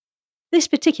This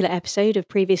particular episode of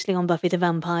Previously on Buffy the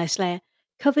Vampire Slayer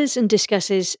covers and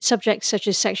discusses subjects such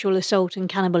as sexual assault and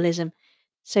cannibalism,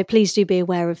 so please do be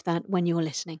aware of that when you're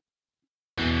listening.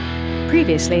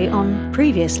 Previously on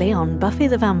Buffy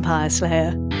the Vampire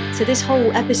Slayer. So this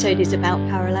whole episode is about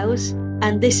parallels,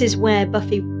 and this is where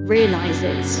Buffy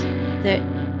realizes that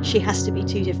she has to be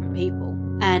two different people,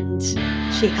 and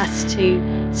she has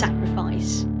to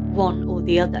sacrifice one or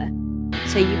the other.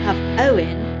 So you have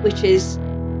Owen, which is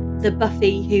the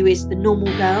Buffy who is the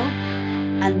normal girl,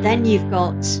 and then you've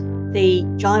got the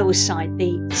Giles side,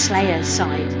 the Slayer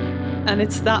side. And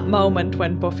it's that moment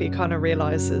when Buffy kind of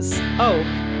realizes, oh,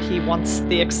 he wants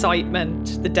the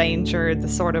excitement, the danger, the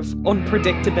sort of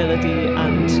unpredictability,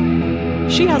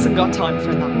 and she hasn't got time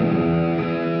for that.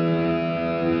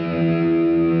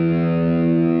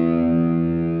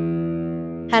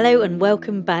 Hello and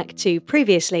welcome back to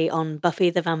Previously on Buffy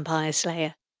the Vampire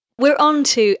Slayer. We're on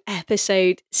to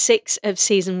episode 6 of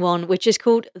season 1, which is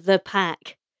called The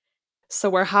Pack. So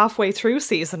we're halfway through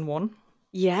season 1.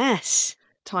 Yes.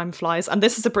 Time flies. And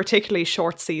this is a particularly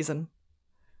short season.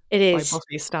 It is. By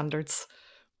Buffy standards.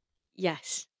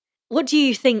 Yes. What do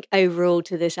you think overall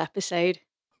to this episode?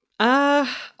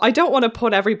 I don't want to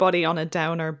put everybody on a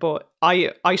downer, but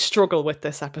I struggle with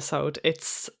this episode.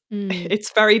 It's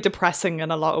very depressing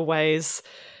in a lot of ways.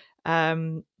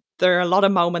 There are a lot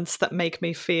of moments that make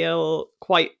me feel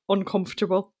quite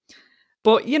uncomfortable.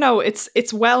 But, you know,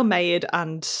 it's well made,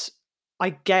 and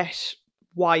I get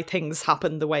why things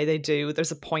happen the way they do.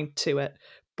 There's a point to it.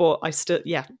 But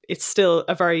it's still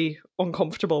a very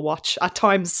uncomfortable watch. At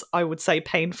times, I would say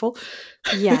painful.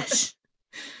 Yes.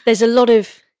 There's a lot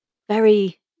of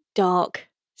very dark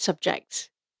subjects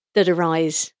that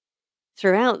arise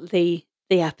throughout the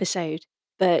episode.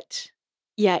 But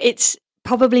yeah, it's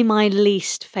probably my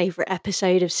least favourite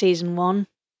episode of season 1.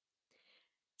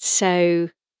 So,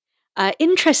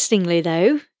 interestingly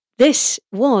though, this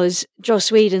was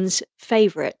Joss Whedon's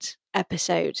favourite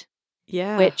episode.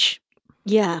 Yeah. Which,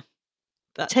 yeah.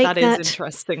 That is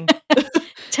interesting.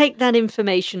 Take that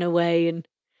information away and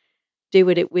do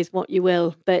with it with what you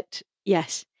will. But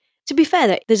yes, to be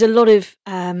fair, there's a lot of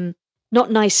not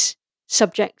nice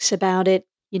subjects about it,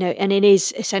 you know, and it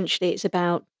is essentially, it's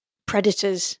about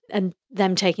predators and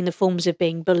them taking the forms of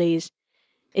being bullies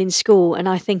in school. And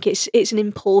I think it's an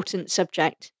important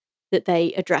subject that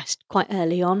they addressed quite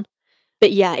early on.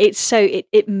 But yeah,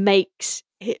 it makes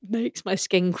my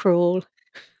skin crawl.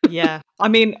 Yeah. I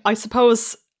mean, I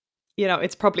suppose, you know,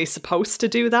 it's probably supposed to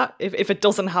do that. If it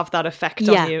doesn't have that effect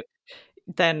on you,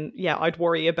 then yeah, I'd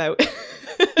worry about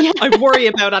I'd worry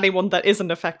about anyone that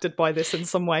isn't affected by this in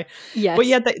some way. Yes. But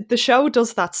yeah, the show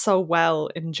does that so well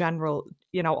in general,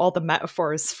 you know, all the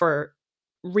metaphors for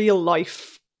real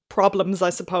life problems, I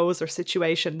suppose, or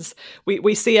situations.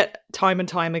 We see it time and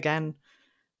time again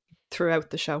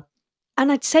throughout the show.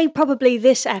 And I'd say probably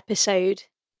this episode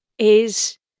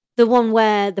is the one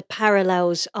where the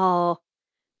parallels are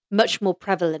much more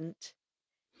prevalent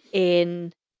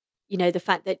in, you know, the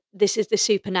fact that this is the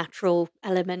supernatural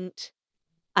element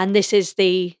and this is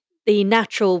the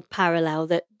natural parallel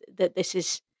that this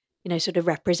is, you know, sort of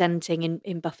representing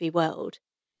in Buffy world.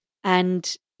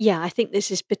 And yeah, I think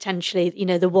this is potentially, you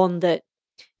know, the one that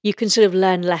you can sort of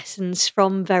learn lessons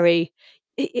from. Very,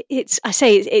 it's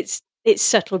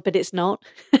subtle, but it's not.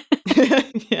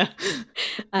 Yeah.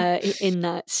 In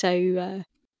that. So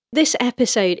this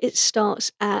episode, it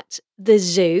starts at the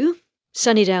zoo,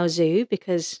 Sunnydale Zoo,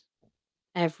 because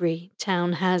every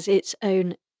town has its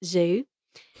own zoo.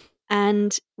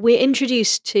 And we're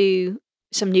introduced to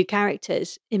some new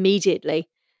characters immediately.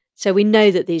 So we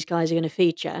know that these guys are going to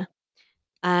feature.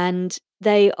 And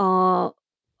they are,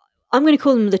 I'm going to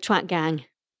call them the Twat Gang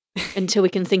until we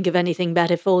can think of anything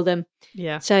better for them.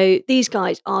 Yeah. So these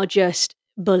guys are just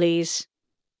bullies.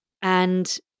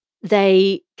 And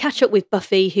they catch up with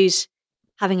Buffy, who's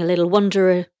having a little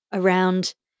wander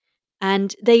around,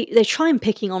 and they try and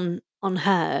picking on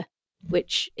her,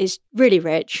 which is really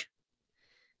rich,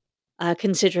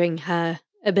 considering her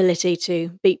ability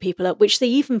to beat people up, which they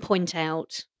even point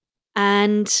out.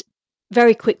 And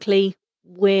very quickly,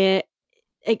 we're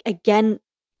again,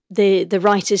 the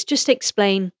writers just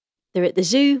explain they're at the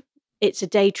zoo. It's a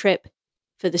day trip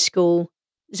for the school.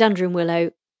 Xander and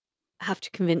Willow have to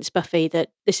convince Buffy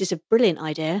that this is a brilliant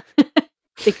idea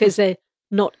because they're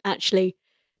not actually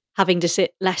having to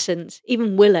sit lessons.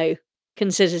 Even Willow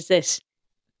considers this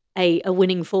a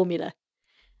winning formula.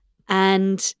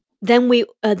 And then we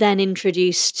are then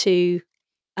introduced to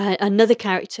another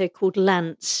character called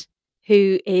Lance,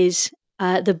 who is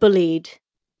the bullied.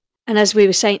 And as we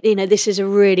were saying, you know, this is a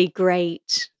really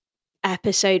great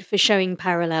episode for showing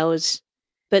parallels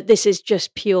but this is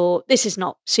just pure. This is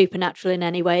not supernatural in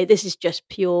any way. This is just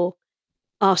pure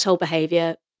arsehole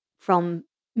behaviour from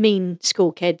mean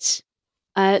school kids.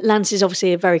 Lance is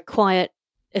obviously a very quiet,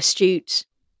 astute,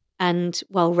 and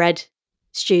well-read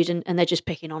student, and they're just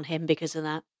picking on him because of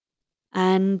that.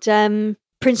 And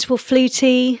Principal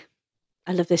Flutie,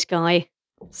 I love this guy.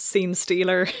 Scene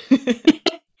stealer.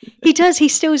 He does. He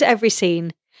steals every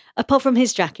scene, apart from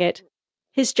his jacket.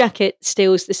 His jacket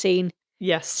steals the scene.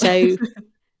 Yes. So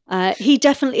he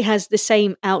definitely has the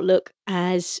same outlook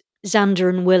as Xander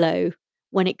and Willow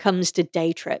when it comes to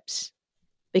day trips,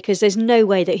 because there's no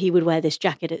way that he would wear this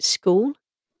jacket at school.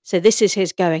 So this is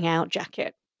his going out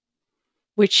jacket,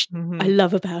 which I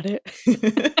love about it.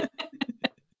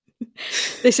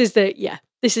 This is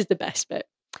the best bit.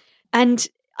 And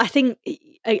I think,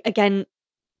 again,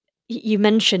 you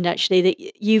mentioned actually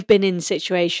that you've been in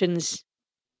situations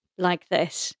like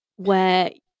this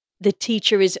where the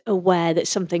teacher is aware that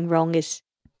something wrong is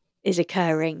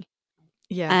occurring.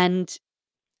 Yeah. And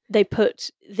they put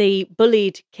the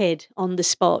bullied kid on the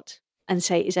spot and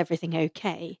say, "Is everything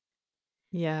okay?"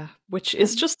 Yeah, which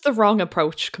is just the wrong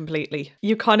approach completely.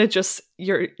 You kind of just,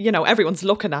 everyone's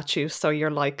looking at you. So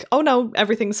you're like, oh no,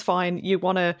 everything's fine. You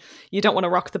don't want to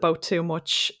rock the boat too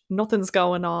much. Nothing's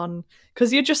going on.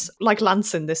 Because you just, like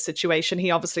Lance in this situation,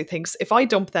 he obviously thinks if I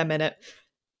dump them in it,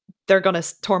 they're going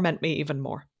to torment me even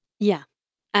more. Yeah.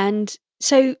 And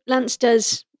so Lance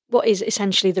does what is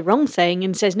essentially the wrong thing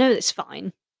and says, no, it's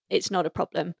fine. It's not a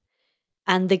problem.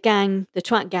 And the gang, the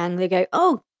twat gang, they go,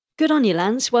 oh, good on you,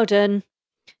 Lance. Well done.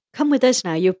 Come with us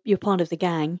now. You're part of the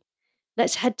gang.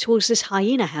 Let's head towards this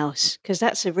hyena house, because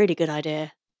that's a really good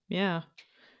idea. Yeah.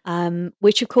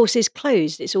 Which, of course, is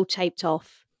closed. It's all taped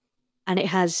off. And it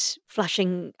has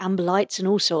flashing amber lights and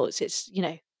all sorts. It's,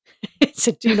 it's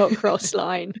a do not cross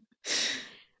line.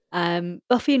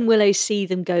 Buffy and Willow see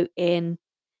them go in,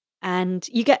 and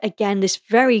you get again this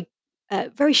very,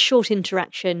 very short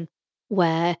interaction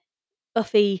where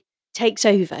Buffy takes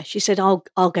over. She said, "I'll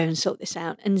go and sort this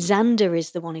out," and Xander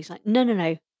is the one who's like, "No, no,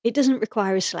 no! It doesn't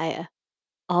require a Slayer.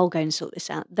 I'll go and sort this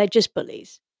out. They're just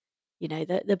bullies.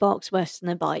 The bark's worse than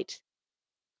the bite.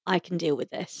 I can deal with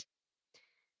this."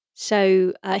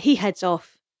 So he heads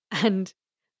off, and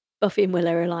Buffy and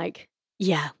Willow are like,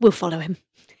 "Yeah, we'll follow him."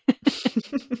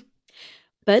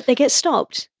 But they get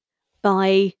stopped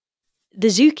by the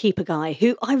zookeeper guy,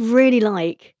 who I really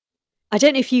like. I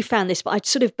don't know if you found this, but I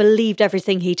sort of believed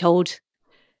everything he told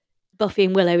Buffy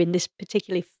and Willow in this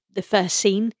particularly the first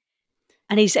scene.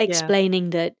 And he's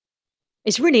explaining that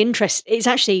it's really interesting. It's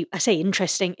actually, I say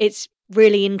interesting, it's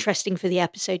really interesting for the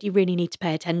episode. You really need to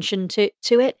pay attention to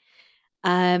it.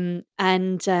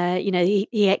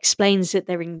 He explains that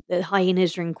the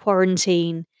hyenas are in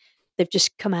quarantine. They've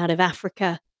just come out of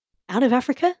Africa. Out of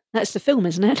Africa? That's the film,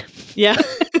 isn't it? Yeah.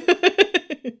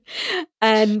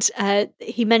 And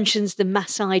he mentions the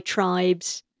Maasai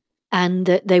tribes, and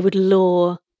that they would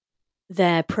lure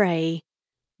their prey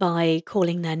by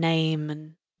calling their name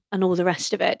and all the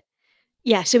rest of it.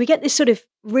 Yeah, so we get this sort of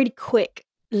really quick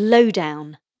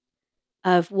lowdown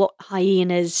of what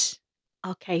hyenas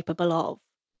are capable of,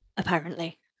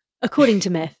 apparently, according to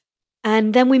myth.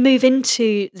 And then we move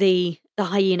into the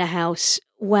hyena house,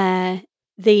 where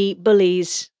the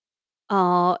bullies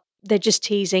they're just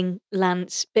teasing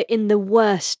Lance, but in the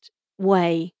worst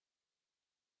way.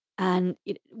 And,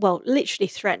 literally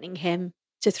threatening him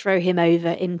to throw him over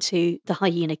into the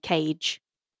hyena cage.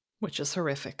 Which is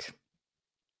horrific.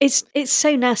 It's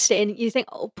so nasty, and you think,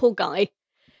 oh, poor guy.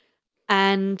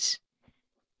 And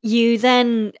you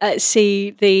then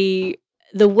see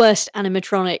the worst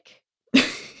animatronic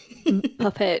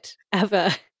puppet ever.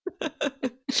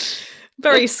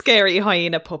 Very scary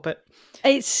hyena puppet.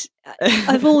 It's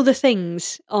of all the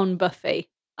things on Buffy,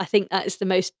 I think that is the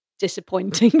most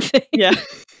disappointing thing. Yeah.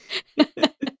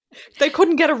 They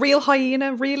couldn't get a real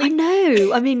hyena, really? I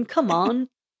know. I mean, come on.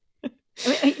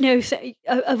 I mean,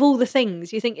 of all the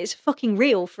things, you think it's fucking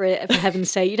real for heaven's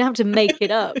sake. You don't have to make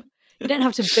it up. You don't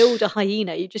have to build a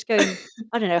hyena. You just go and,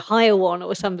 I don't know, hire one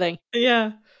or something.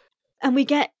 Yeah. And we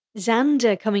get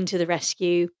Xander coming to the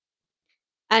rescue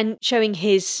and showing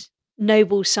his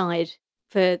noble side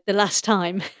for the last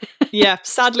time. Yeah,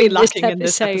 sadly lacking in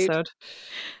this episode.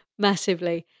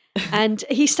 Massively. And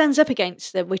he stands up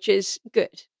against them, which is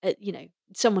good.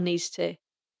 Someone needs to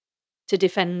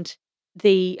defend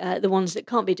the ones that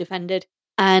can't be defended.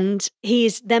 And he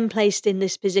is then placed in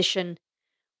this position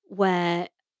where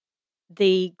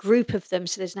the group of them,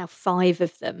 so there's now 5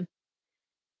 of them,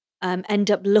 end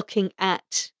up looking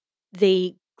at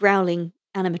the growling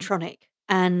animatronic,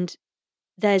 and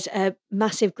there's a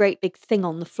massive, great big thing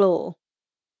on the floor,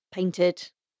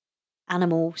 painted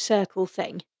animal circle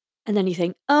thing. And then you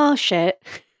think, oh shit,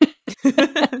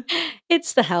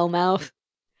 it's the Hellmouth.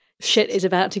 Shit is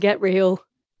about to get real.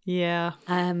 Yeah.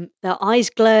 Their eyes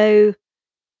glow,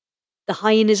 the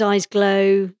hyena's eyes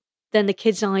glow, then the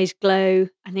kid's eyes glow,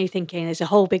 and you're thinking there's a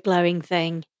whole big glowing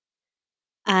thing.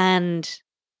 And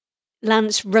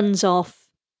Lance runs off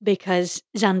because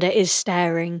Xander is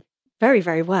staring very,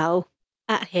 very well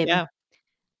at him, Yeah.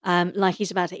 like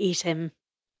he's about to eat him.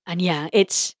 And yeah,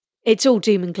 it's all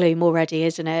doom and gloom already,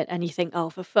 isn't it? And you think, oh,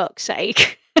 for fuck's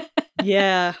sake.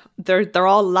 Yeah. They're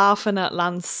all laughing at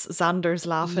Lance. Xander's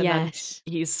laughing and Yes.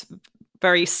 he's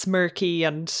very smirky,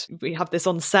 and we have this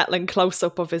unsettling close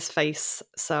up of his face.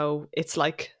 So it's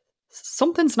like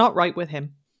something's not right with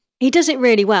him. He does it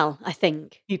really well, I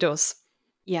think. He does.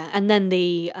 Yeah, and then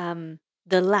the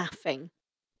laughing,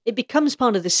 it becomes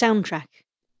part of the soundtrack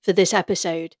for this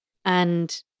episode,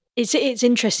 and it's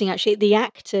interesting actually. The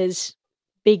actors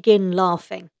begin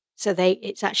laughing, so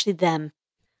it's actually them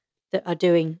that are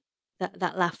doing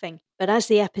that laughing. But as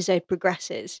the episode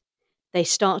progresses, they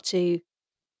start to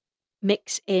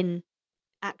mix in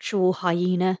actual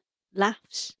hyena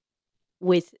laughs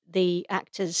with the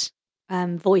actors'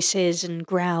 voices and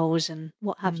growls and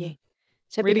what have you. Mm.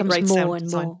 So it Really becomes great sound more and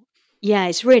design. more. Yeah,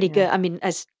 it's really Yeah. good. I mean,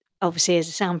 as obviously as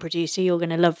a sound producer, you're going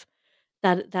to love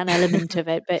that element of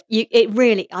it. But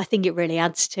I think it really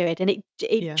adds to it, and it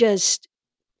Yeah. just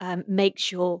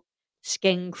makes your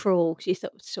skin crawl because you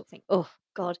sort of think, oh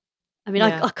God. I mean,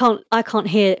 Yeah. I can't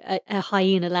hear a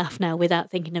hyena laugh now without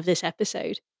thinking of this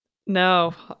episode.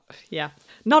 No. Yeah.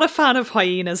 Not a fan of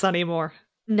hyenas anymore.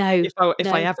 No, If I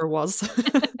no. ever was.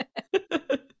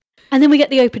 And then we get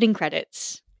the opening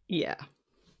credits, Yeah.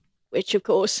 which of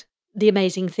course the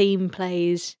amazing theme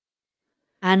plays,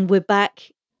 and we're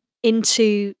back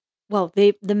into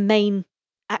the main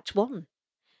act 1,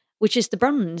 which is the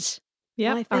Bruns.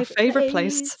 Yeah. My Our favorite favorite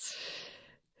place. place.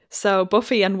 So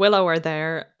Buffy and Willow are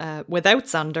there without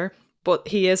Xander, but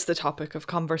he is the topic of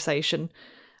conversation.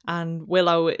 And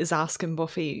Willow is asking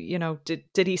Buffy,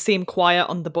 did he seem quiet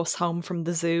on the bus home from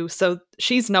the zoo? So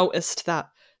she's noticed that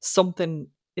something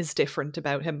is different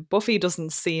about him. Buffy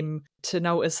doesn't seem to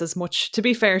notice as much. To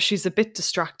be fair, she's a bit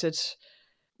distracted.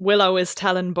 Willow is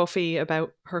telling Buffy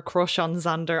about her crush on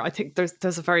Xander. I think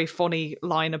there's a very funny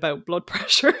line about blood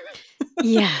pressure.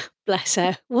 Yeah, bless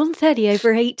her. 130/80.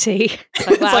 It's like,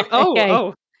 It's wow, like,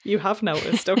 okay. you have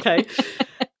noticed. Okay.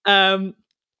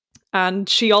 And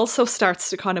she also starts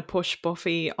to kind of push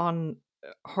Buffy on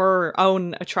her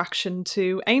own attraction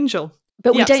to Angel.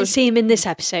 But we Yeah, so don't see him in this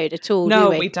episode at all, do no,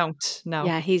 we? we don't. No.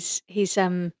 Yeah, he's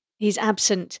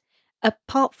absent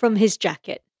apart from his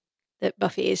jacket that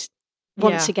Buffy is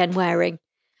once Yeah. again wearing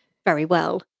very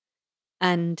well,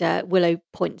 and Willow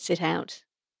points it out.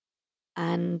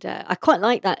 And I quite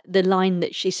like the line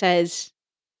that she says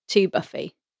to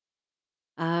Buffy,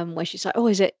 where she's like, "Oh,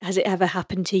 has it ever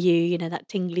happened to you? You know, that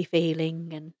tingly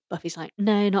feeling?" And Buffy's like,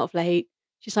 "No, not of late."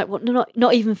 She's like, "What? No,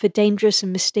 not even for dangerous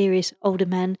and mysterious older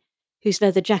men whose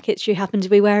leather jackets you happen to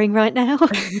be wearing right now."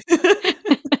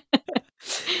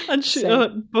 And So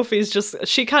Buffy's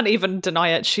she can't even deny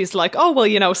it. She's like, "Oh,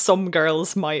 well, some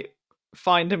girls might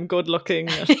find him good looking."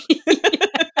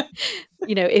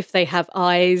 you know, if they have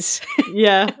eyes.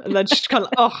 Yeah, and then she's kind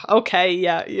of, "Oh, okay,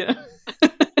 yeah, yeah."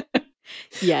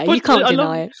 Yeah, you But can't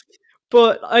deny it.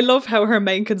 I love how her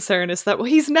main concern is that, well,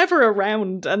 he's never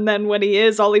around, and then when he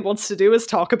is, all he wants to do is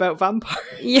talk about Yeah.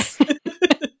 vampires.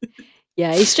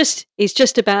 Yeah, he's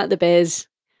just about the biz.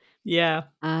 Yeah.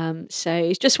 So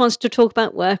he just wants to talk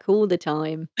about work all the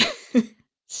time.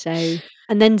 So,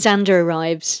 and then Xander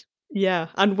arrives. Yeah,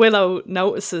 and Willow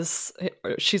notices,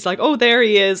 she's like, "Oh, there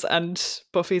he is," and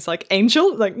Buffy's like,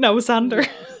 "Angel?" Like, "No, Xander."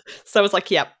 Yeah. So it's like,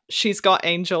 yeah, she's got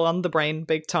Angel on the brain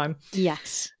big time.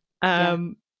 Yes. Yeah.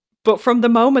 But from the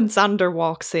moment Xander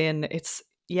walks in,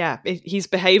 he's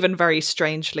behaving very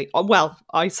strangely. Well,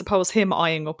 I suppose him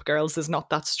eyeing up girls is not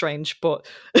that strange, but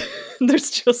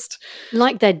there's just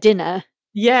Like their dinner.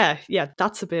 yeah,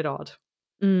 that's a bit odd.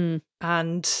 Mm.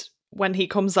 And when he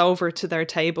comes over to their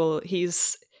table,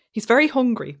 he's very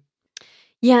hungry.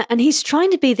 Yeah, and he's trying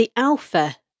to be the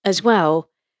alpha as well,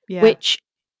 Yeah. which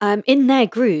in their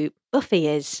group, Buffy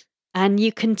is. And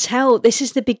you can tell this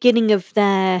is the beginning of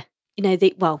their,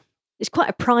 it's quite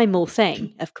a primal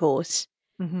thing, of course.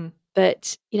 Mm-hmm.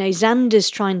 But, Xander's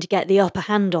trying to get the upper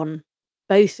hand on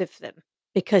both of them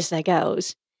because they're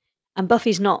girls, and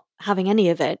Buffy's not having any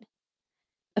of it.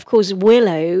 Of course,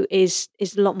 Willow is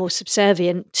a lot more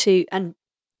subservient to and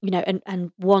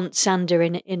wants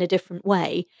Xander in a different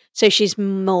way. So she's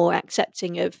more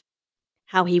accepting of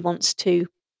how he wants to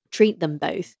treat them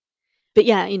both. But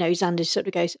yeah, Xander sort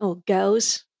of goes, "Oh,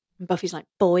 girls, And Buffy's like,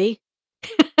 boy.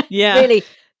 Yeah. Really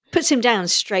puts him down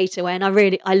straight away. And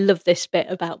I love this bit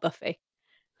about Buffy.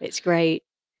 It's great.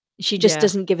 She just Yeah.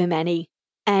 doesn't give him any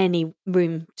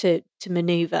room to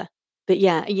maneuver. But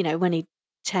yeah, when he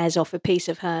tears off a piece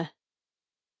of her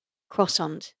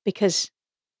croissant because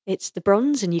it's the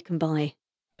bronze and you can buy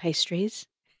pastries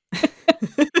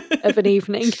of an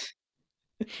evening.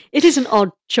 It is an odd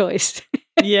choice.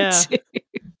 Yeah.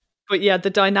 But yeah, the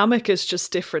dynamic is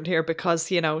just different here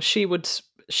because,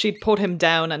 she'd put him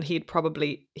down and he'd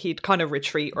kind of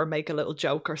retreat or make a little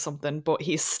joke or something, but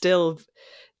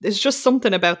there's just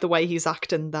something about the way he's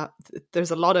acting that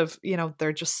there's a lot of,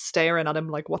 they're just staring at him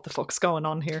like, what the fuck's going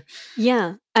on here?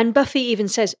 Yeah. And Buffy even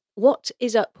says, what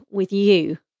is up with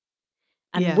you?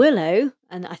 And Yeah. Willow,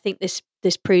 and I think this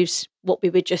proves what we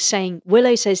were just saying,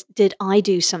 Willow says, did I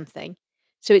do something?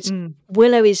 So it's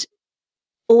Willow is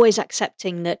always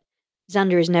accepting that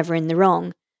Xander is never in the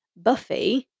wrong.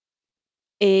 Buffy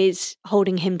is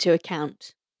holding him to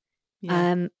account.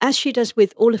 Yeah. As she does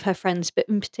with all of her friends, but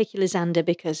in particular Xander,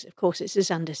 because of course it's a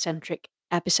Xander-centric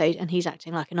episode and he's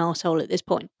acting like an arsehole at this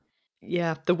point.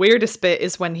 Yeah. The weirdest bit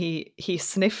is when he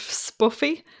sniffs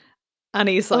Buffy and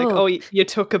he's like, oh, you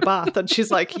took a bath. And she's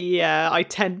like, yeah, I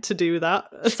tend to do that.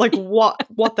 It's like,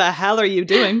 what the hell are you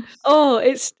doing? Oh,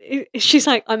 she's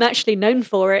like, I'm actually known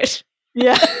for it.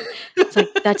 Yeah. It's like,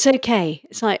 that's okay.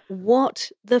 It's like,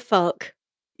 what the fuck?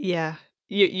 Yeah.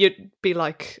 You'd be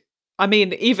like, I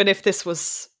mean, even if this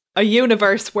was a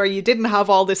universe where you didn't have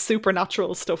all this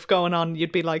supernatural stuff going on,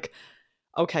 you'd be like,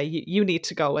 okay, you need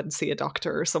to go and see a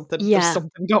doctor or something. Yeah. There's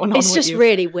something going on it's with just you.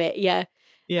 really weird, yeah.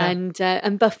 Yeah.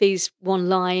 And Buffy's one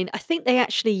line, I think they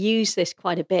actually use this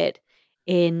quite a bit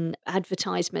in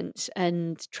advertisements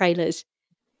and trailers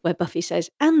where Buffy says,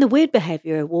 and the Weird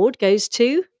Behaviour Award goes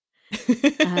to...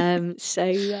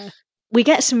 So we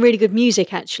get some really good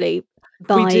music actually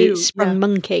by Sprung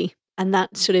Monkey, and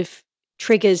that sort of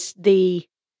triggers the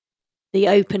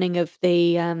opening of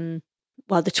the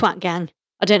the Twat Gang.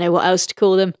 I don't know what else to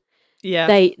call them. Yeah.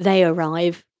 They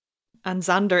arrive. And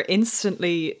Xander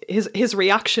instantly, his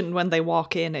reaction when they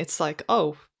walk in, it's like,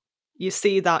 oh, you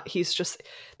see that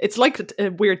it's like a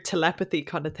weird telepathy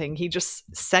kind of thing. He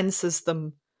just senses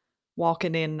them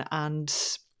walking in,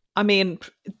 and I mean,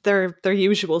 they're their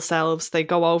usual selves. They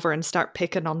go over and start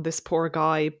picking on this poor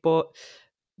guy, but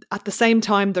at the same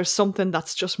time, there's something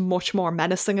that's just much more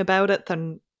menacing about it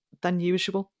than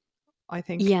usual, I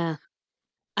think. Yeah.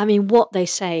 I mean, what they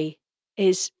say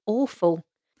is awful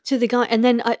to the guy. And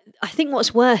then I think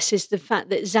what's worse is the fact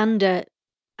that Xander,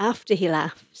 after he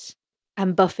laughs,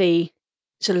 and Buffy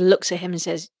sort of looks at him and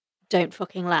says, don't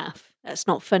fucking laugh. That's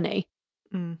not funny.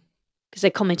 Because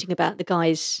they're commenting about the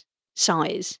guy's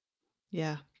size.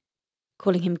 Yeah.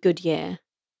 Calling him Goodyear,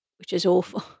 which is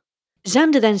awful.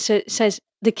 Xander then says,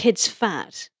 the kid's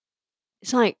fat.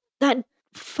 It's like, that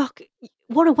fuck,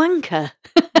 what a wanker.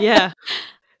 Yeah.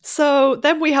 So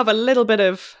then we have a little bit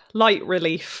of light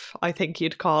relief, I think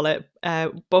you'd call it.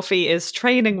 Buffy is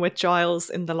training with Giles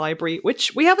in the library,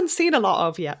 which we haven't seen a lot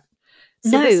of yet.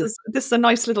 So No. this is a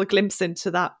nice little glimpse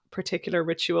into that particular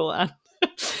ritual. And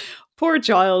poor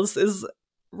Giles is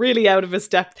really out of his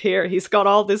depth here. He's got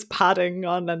all this padding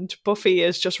on and Buffy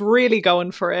is just really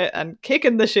going for it and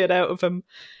kicking the shit out of him.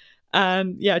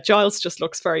 And yeah, Giles just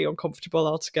looks very uncomfortable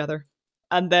altogether.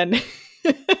 And then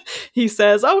he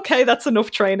says, okay, that's enough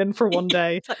training for one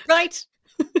day. Like, right,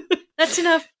 that's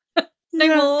enough.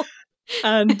 No more.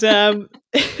 And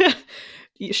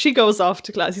she goes off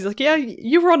to class. He's like, yeah,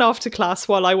 you run off to class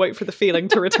while I wait for the feeling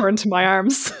to return to my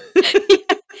arms.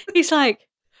 Yeah. He's like,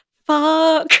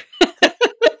 fuck.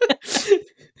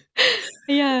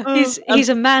 Yeah, he's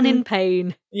a man in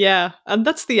pain. Yeah, and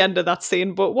that's the end of that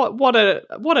scene. But what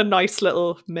a nice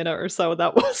little minute or so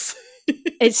that was.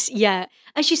 It's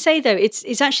as you say though,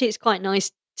 it's quite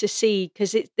nice to see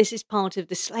because this is part of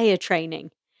the Slayer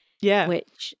training. Yeah,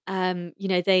 which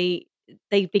they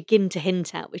begin to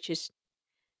hint at, which is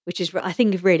I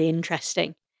think really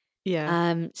interesting.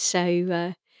 Yeah. And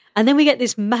then we get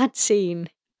this mad scene.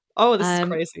 Oh, this is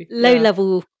crazy. Low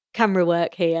level camera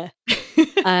work here.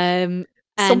 And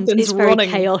it's very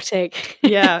chaotic.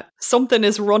 Yeah, something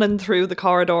is running through the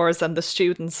corridors and the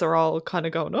students are all kind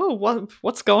of going, oh,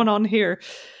 what's going on here?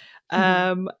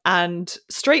 And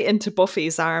straight into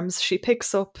Buffy's arms, she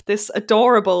picks up this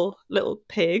adorable little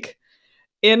pig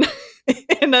in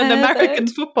an American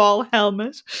football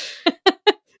helmet.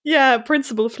 Yeah,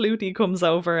 Principal Flutie comes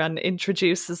over and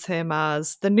introduces him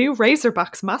as the new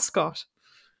Razorbacks mascot.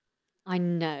 I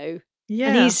know. Yeah.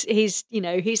 And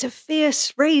he's a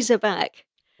fierce Razorback.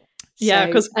 Yeah,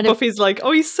 because Buffy's like,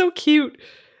 oh, he's so cute.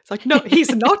 It's like, no,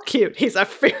 he's not cute. He's a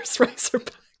fierce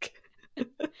Razorback.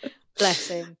 Bless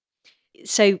him.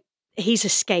 So he's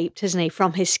escaped, hasn't he,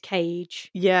 from his cage?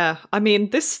 Yeah, I mean,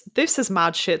 this is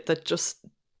mad shit that just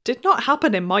did not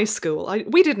happen in my school.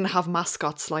 We didn't have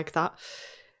mascots like that.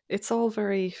 It's all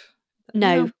very,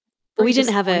 No. Well, very we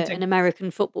didn't have disappointing. an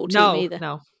American football team No, either.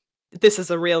 no. This is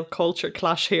a real culture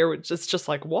clash here, which is just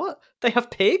like, what? They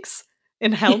have pigs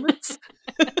in helmets?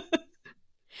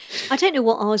 I don't know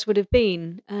what ours would have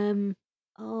been.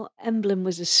 Our emblem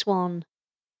was a swan.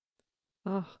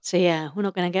 Oh, So yeah, we're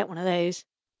not going to get one of those.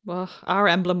 well, our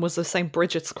emblem was the St.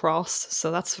 Bridget's cross,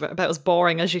 so that's about as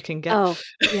boring as you can get. Oh,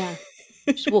 yeah.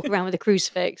 Just walk around with a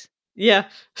crucifix. Yeah.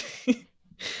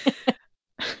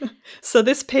 So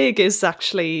this pig is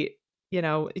actually,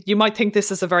 you might think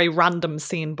this is a very random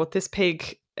scene, but this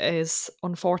pig is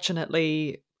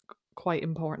unfortunately quite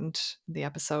important in the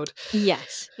episode.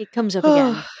 Yes, it comes up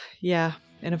again. Yeah,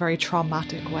 in a very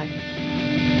traumatic way.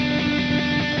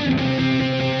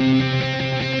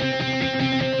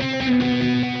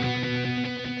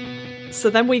 So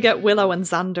then we get Willow and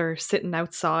Xander sitting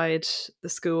outside the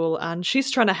school, and she's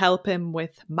trying to help him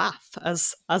with math,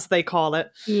 as they call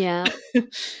it. Yeah.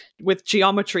 With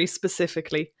geometry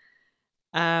specifically.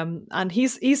 And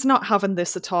he's not having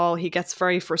this at all. He gets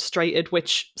very frustrated,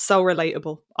 which so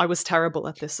relatable. I was terrible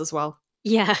at this as well.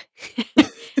 Yeah.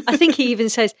 I think he even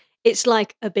says it's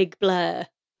like a big blur.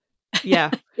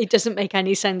 Yeah. It doesn't make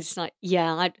any sense. It's like,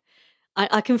 yeah,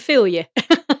 I can feel you.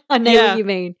 I know what you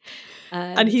mean.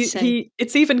 And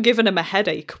it's even given him a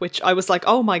headache, which I was like,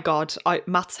 oh my God,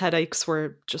 maths headaches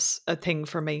were just a thing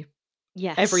for me.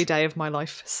 Yes. Every day of my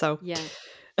life. So yeah.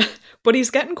 But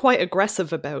he's getting quite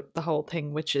aggressive about the whole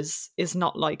thing, which is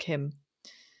not like him.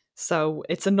 So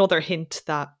it's another hint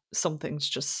that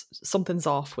something's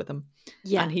off with him.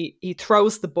 Yeah. And he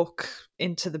throws the book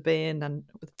into the bin and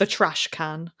the trash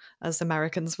can, as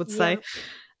Americans would say,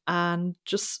 and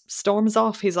just storms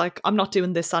off. He's like, I'm not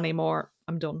doing this anymore.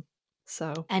 I'm done.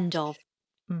 So end of.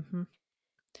 Mm-hmm.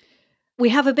 We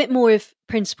have a bit more of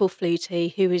Principal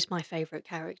Flutie, who is my favourite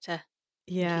character.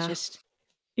 Yeah.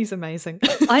 He's amazing.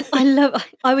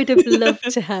 I would have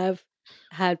loved to have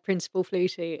had Principal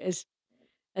Flutie as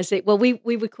it. Well, we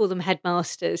would call them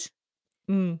headmasters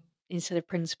instead of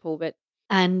principal,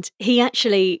 and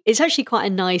it's actually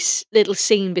quite a nice little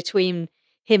scene between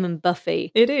him and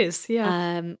Buffy. It is,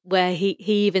 yeah. Where he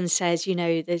even says,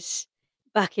 there's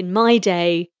back in my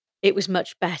day, it was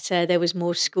much better. There was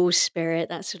more school spirit,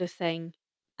 that sort of thing,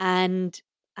 and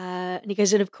he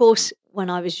goes, and of course, when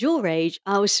I was your age,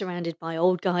 I was surrounded by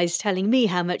old guys telling me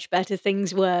how much better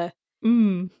things were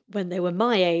when they were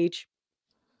my age.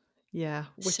 Yeah.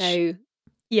 So,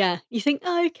 yeah, you think,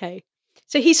 oh, okay.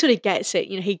 So he sort of gets it.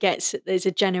 He gets that there's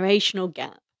a generational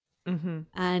gap,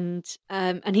 and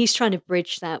he's trying to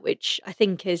bridge that, which I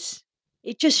think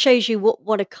it just shows you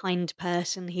what a kind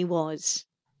person he was,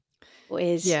 or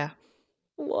is. Yeah,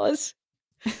 was.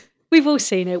 We've all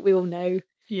seen it. We all know.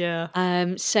 Yeah.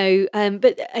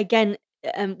 But again,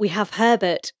 we have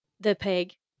Herbert, the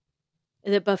pig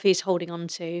that Buffy's holding on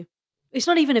to. He's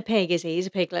not even a pig, is he? He's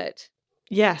a piglet.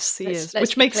 Yes, he is,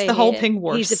 which makes the whole thing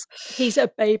worse. He's a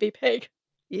baby pig.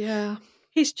 Yeah.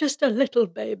 He's just a little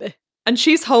baby. And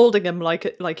she's holding him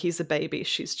like he's a baby.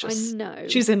 I know.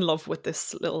 She's in love with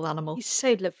this little animal. He's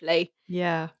so lovely.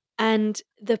 Yeah. And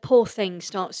the poor thing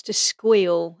starts to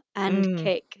squeal and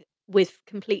kick with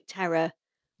complete terror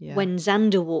when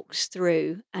Xander walks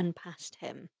through and past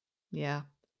him. Yeah.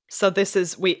 So this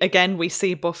is we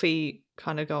see Buffy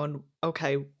kind of going,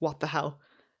 okay, what the hell?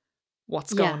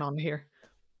 What's going on here?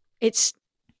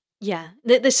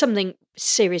 There's something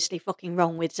seriously fucking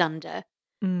wrong with Xander.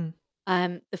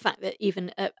 The fact that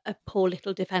even a poor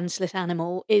little defenseless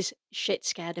animal is shit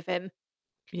scared of him.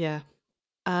 Yeah.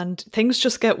 And things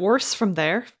just get worse from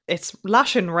there. It's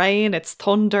lashing rain, it's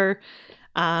thunder,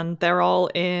 and they're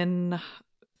all in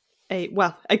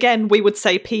again, we would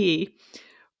say PE,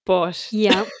 but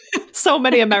yeah, so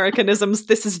many Americanisms.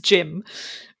 This is gym.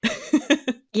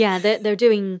 Yeah, they're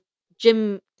doing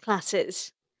gym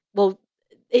classes. Well,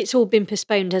 it's all been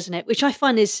postponed, hasn't it? Which I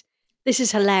find this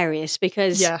is hilarious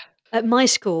because at my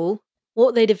school,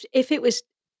 what they'd have, if it was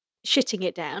shitting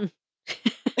it down,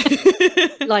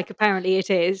 like apparently it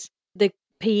is, the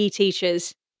PE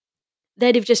teachers,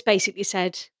 they'd have just basically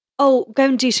said, oh, go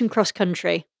and do some cross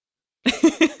country.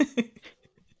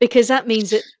 Because that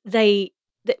means that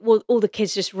all the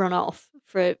kids just run off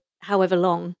for however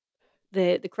long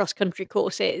the cross country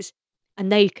course is,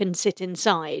 and they can sit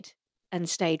inside and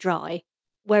stay dry.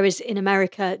 Whereas in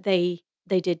America, they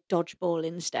did dodgeball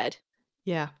instead.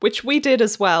 Yeah, which we did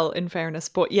as well, in fairness.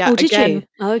 But yeah, did you?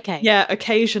 Oh, okay. Yeah,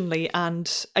 occasionally.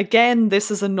 And again,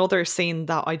 this is another scene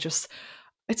that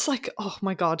It's like, oh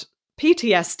my God,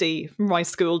 PTSD from my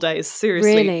school days.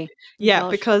 Seriously. Really? Oh Yeah,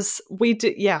 gosh. because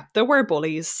there were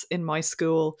bullies in my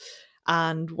school.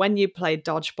 And when you played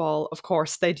dodgeball, of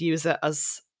course, they'd use it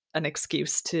as an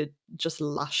excuse to just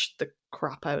lash the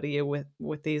crap out of you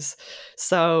with these.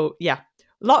 So, yeah,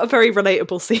 a lot of very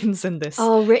relatable scenes in this.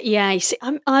 Oh, yeah. You see,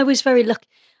 I was very lucky.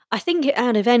 I think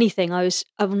out of anything,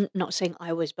 I'm not saying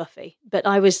I was Buffy, but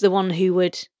I was the one who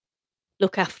would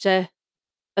look after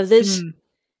others.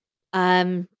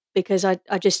 Mm, Because I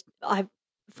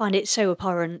find it so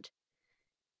abhorrent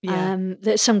yeah.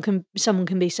 that someone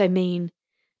can be so mean.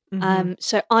 Hmm.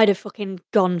 So I'd have fucking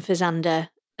gone for Xander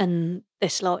and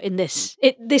this lot in this.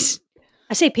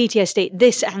 I say PTSD.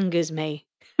 This angers me.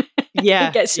 It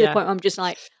Yeah, gets to the yeah. point where I'm just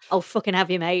like, "I'll fucking have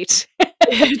you, mate."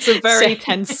 It's a So, very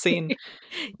tense scene.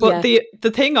 But yeah,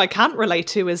 the thing I can't relate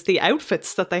to is the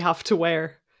outfits that they have to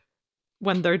wear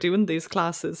when they're doing these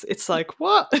classes. It's like,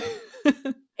 what?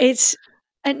 it's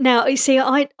now you see,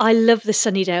 I love the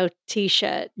Sunnydale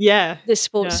T-shirt, Yeah, the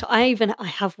sports. yeah, So I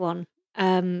have one.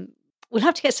 Um, we'll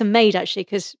have to get some made actually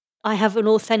because I have an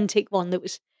authentic one that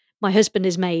was my husband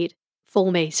has made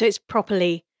for me, so it's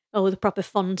properly the proper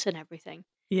font and everything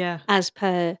yeah. as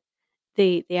per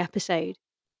the episode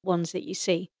ones that you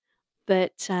see.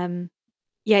 But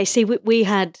yeah, you see, we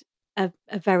had a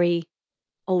very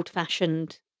old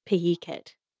fashioned PE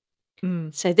kit,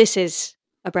 Mm, so this is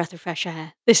a breath of fresh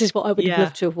air. This is what I would have yeah.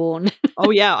 loved to have worn. Oh,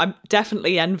 yeah, I'm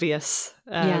definitely envious,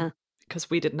 Yeah. because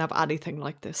we didn't have anything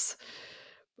like this.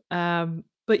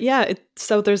 But yeah,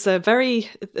 so there's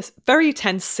this very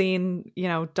tense scene,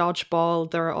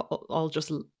 dodgeball, they're all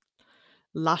just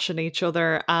lashing each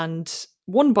other, and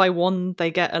one by one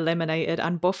they get eliminated,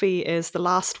 and Buffy is the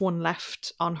last one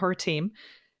left on her team,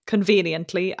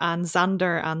 conveniently, and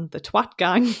Xander and the Twat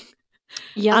Gang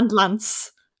Yep. and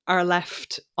Lance are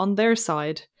left on their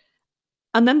side.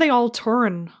 And then they all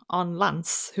turn on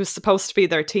Lance, who's supposed to be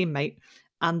their teammate,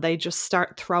 and they just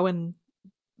start throwing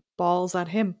balls at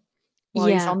him while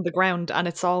he's Yeah. on the ground, and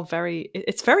it's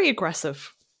very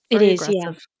aggressive. It Very is, yeah.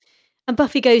 aggressive. And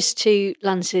Buffy goes to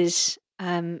Lance's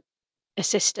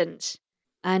assistant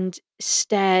and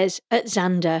stares at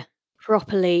Xander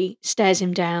properly, stares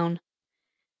him down,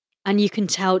 and you can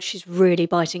tell she's really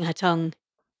biting her tongue.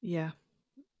 Yeah.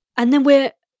 And then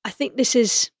I think this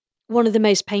is one of the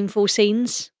most painful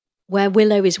scenes where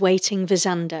Willow is waiting for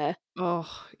Xander Oh,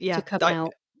 to yeah. come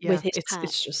out with Yeah, his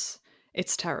pack.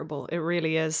 it's terrible. It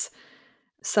really is.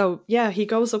 So, yeah, he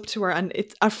goes up to her, and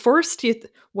it at first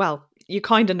you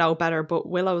kind of know better, but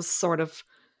Willow's sort of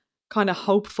kind of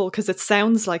hopeful because it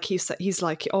sounds like he's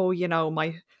like, "Oh,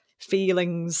 my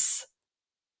feelings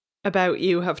about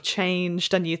you have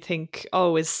changed," and you think,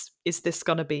 "Oh, is this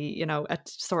going to be, a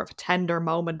sort of tender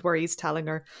moment where he's telling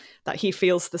her that he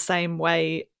feels the same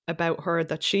way about her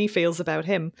that she feels about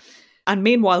him?" And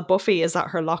meanwhile, Buffy is at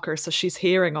her locker, so she's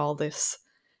hearing all this.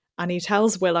 And he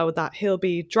tells Willow that he'll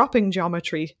be dropping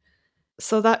geometry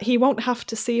so that he won't have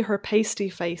to see her pasty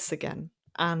face again.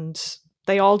 And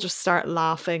they all just start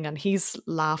laughing, and he's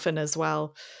laughing as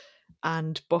well.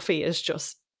 And Buffy is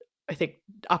just, I think,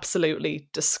 absolutely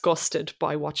disgusted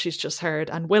by what she's just heard.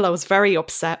 And Willow's very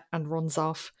upset and runs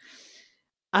off.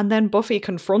 And then Buffy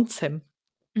confronts him,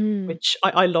 Mm. which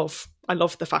I love. I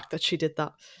love the fact that she did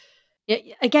that. Yeah,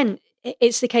 again,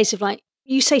 it's the case of like,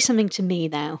 you say something to me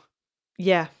now,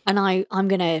 Yeah. and I'm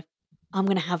gonna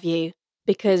have you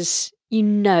because you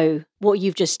know what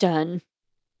you've just done.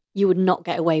 You would not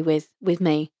get away with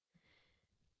me,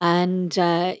 and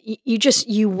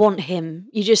you want him.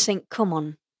 You just think, come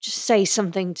on, just say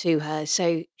something to her.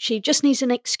 So she just needs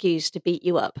an excuse to beat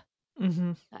you up.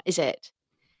 Hmm. That is it.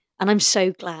 And I'm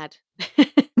so glad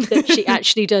that she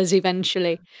actually does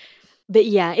eventually. But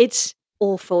yeah, it's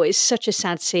awful. It's such a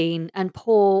sad scene, and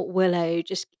poor Willow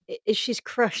she's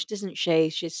crushed, isn't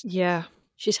she? Yeah.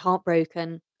 She's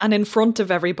heartbroken. And in front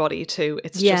of everybody, too.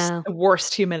 It's just Yeah, the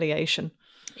worst humiliation.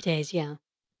 it is. Yeah,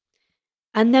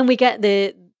 and then we get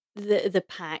the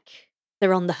pack.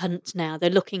 They're on the hunt now. They're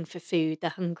looking for food. They're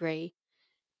hungry,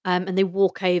 and they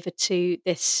walk over to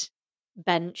this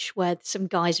bench where some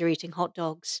guys are eating hot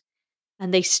dogs,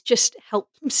 and they just help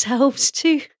themselves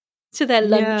to their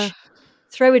Yeah. lunch,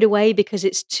 throw it away because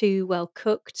it's too well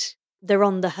cooked. They're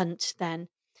on the hunt then.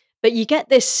 But you get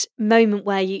this moment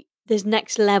where there's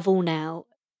next level now,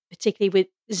 particularly with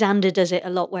Xander does it a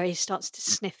lot where he starts to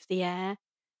sniff the air.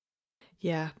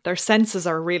 Yeah. Their senses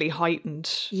are really heightened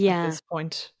at Yeah, this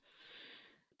point.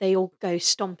 they all go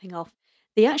stomping off.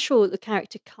 The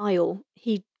character Kyle,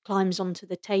 he climbs onto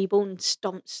the table and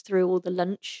stomps through all the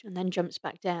lunch and then jumps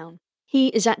back down. He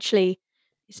is actually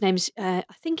his name's I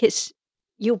think it's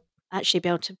you'll actually be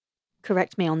able to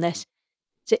correct me on this.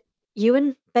 Is it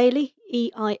Ewan Bailey?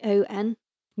 Eion?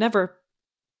 Never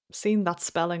seen that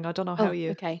spelling. I don't know how Oh,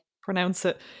 you okay. pronounce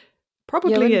it.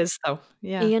 Probably Ewan? is though.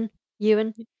 Yeah. Ian?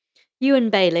 Ewan? Ewan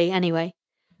Bailey, anyway.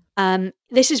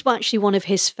 This is actually one of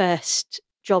his first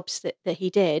jobs that he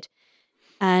did.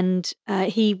 And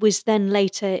he was then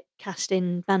later cast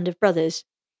in Band of Brothers.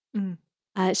 Mm.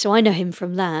 So I know him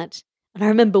from that. And I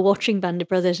remember watching Band of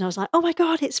Brothers and I was like, oh my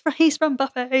God, he's from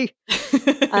Buffy.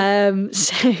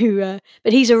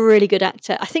 But he's a really good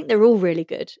actor. I think they're all really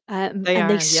good. They And they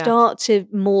are, yeah. start to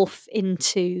morph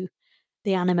into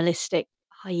the animalistic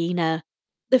hyena.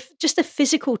 Just the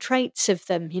physical traits of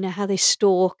them, how they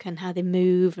stalk and how they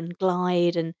move and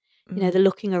glide and, Mm. the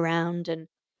looking around. And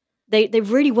they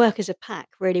really work as a pack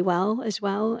really well as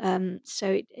well. It's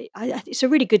a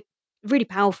really good, really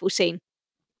powerful scene.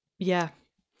 Yeah.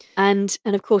 And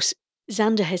of course,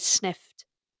 Xander has sniffed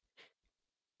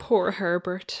Poor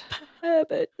Herbert.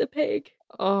 Herbert the pig.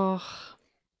 Oh,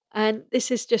 And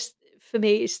this is just, for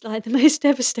me, it's like the most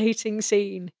devastating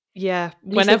scene. yeah. And you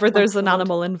think, Whenever "Oh there's an god."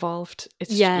 animal involved,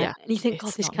 Yeah, and you think, "God,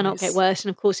 it's this not cannot get nice. worse," and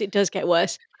of course it does get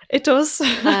worse. It does.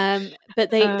 But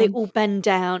they Um, all bend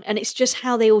down, and it's just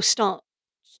how they all start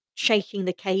shaking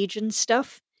the cage and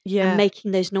stuff and yeah,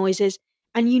 making those noises,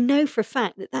 and you know for a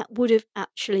fact that that would have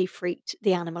actually freaked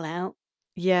the animal out.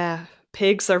 yeah.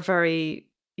 Pigs are very,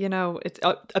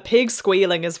 a pig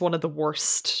squealing is one of the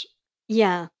worst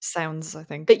Yeah, sounds, I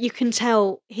but think. you can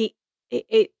tell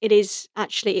it is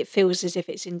actually it feels as if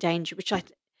it's in danger, which I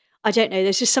don't know,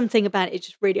 there's just something about it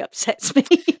just really upsets me.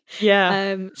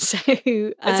 Yeah. Um, so,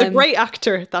 It's a um, great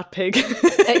actor, that pig.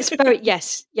 it's very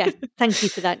yes, yeah, thank you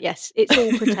for that, yes. It's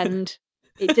all pretend.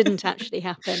 It didn't actually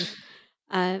happen.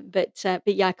 But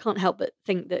yeah, I can't help but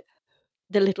think that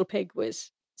the little pig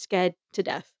was scared to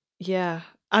death. Yeah.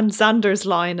 And Xander's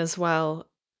line as well,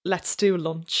 "Let's do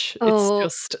lunch." It's Oh,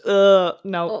 just,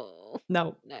 no, oh,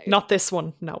 no, no, not this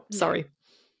one. No, no, sorry.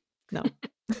 No.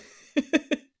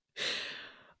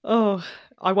 Oh,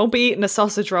 I won't be eating a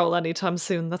sausage roll anytime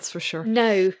soon, that's for sure.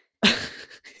 no.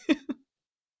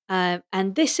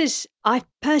 And this is, I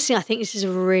think this is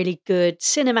a really good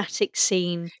cinematic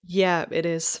scene, Yeah, it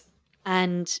is.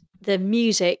 and the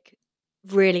music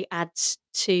really adds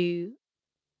to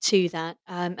that.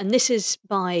 And this is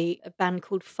by a band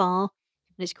called Far,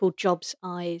 and it's called Job's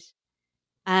Eyes.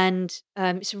 And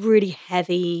it's really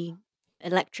heavy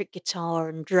electric guitar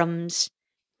and drums,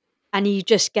 and you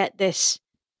just get this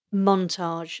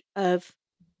montage of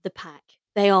the pack.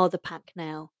 They are the pack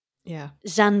now. Yeah.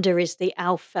 Xander is the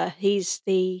alpha. He's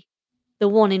the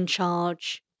one in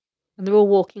charge, and they're all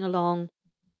walking along.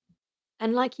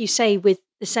 And like you say, with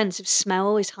the sense of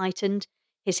smell is heightened,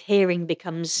 his hearing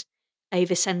becomes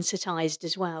oversensitized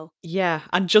as well. Yeah,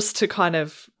 and just to kind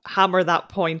of hammer that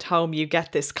point home, you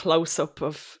get this close up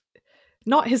of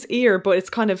not his ear, but it's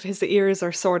kind of his ears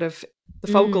are sort of the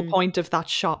focal Mm, point of that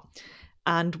shot.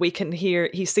 And we can hear,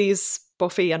 he sees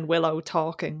Buffy and Willow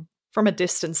talking from a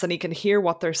distance and he can hear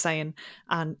what they're saying.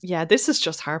 And yeah, this is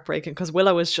just heartbreaking because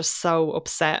Willow is just so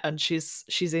upset and she's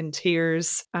in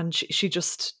tears and she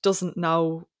just doesn't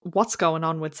know what's going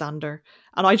on with Xander.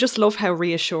 And I just love how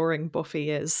reassuring Buffy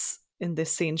is in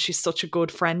this scene. She's such a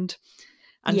good friend.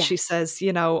 And she yes. says,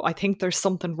 I think there's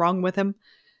something wrong with him,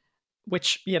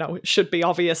 which, should be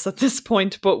obvious at this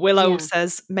point. But Willow Yeah.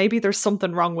 says, maybe there's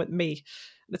something wrong with me.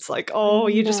 It's like, Oh oh,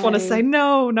 you just want to say,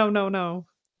 no. no, no, no, no,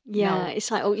 Yeah, no. it's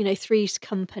like, oh, Three's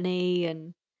Company,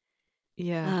 and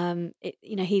Yeah.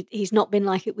 he's not been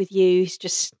like it with you. He's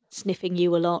just sniffing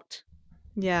you a lot.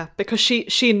 Yeah. Because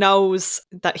she knows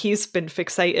that he's been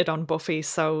fixated on Buffy.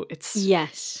 So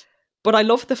Yes. but I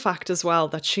love the fact as well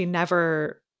that she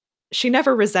never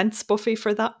resents Buffy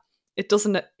for that. It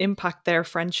doesn't impact their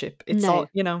friendship. It's No.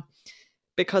 all,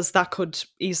 because that could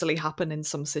easily happen in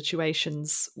some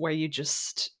situations where you're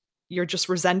just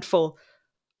resentful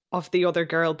of the other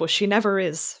girl, but she never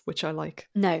is, which I like.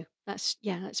 No. That's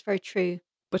very true.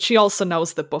 But she also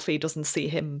knows that Buffy doesn't see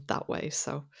him that way,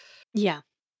 so Yeah.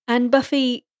 And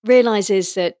Buffy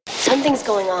realizes that, Something's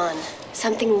going on.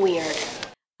 Something weird.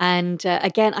 and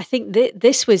again, I think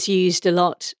this was used a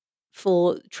lot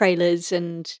for trailers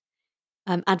and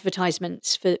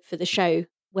advertisements for the show,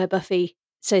 where Buffy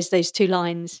says those two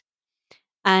lines.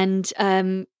 And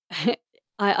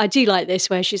I do like this,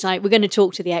 where she's like, "We're going to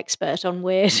talk to the expert on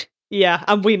weird." yeah,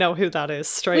 and we know who that is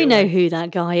straight We know away. who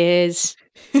that guy is.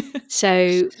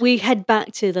 So we head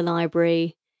back to the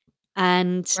library,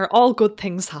 and Where all good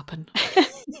things happen.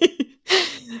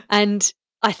 and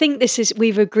I think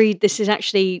we've agreed this is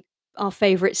actually our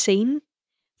favorite scene,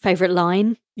 favorite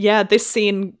line. Yeah, this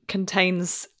scene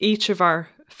contains each of our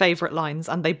favorite lines,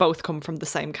 and they both come from the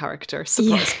same character.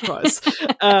 Surprise, surprise.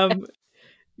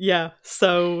 Yeah,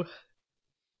 so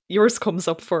yours comes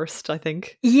up first, I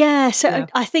think. Yeah, so Yeah.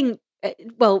 I think,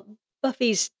 well,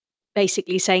 Buffy's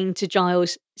basically saying to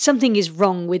Giles, something is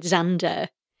wrong with Xander.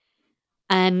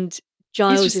 And He's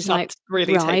Giles just is not like,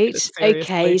 really taking it right, okay.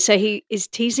 seriously. So he is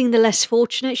teasing the less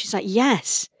fortunate. She's like,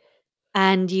 yes.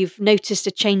 And you've noticed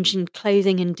a change in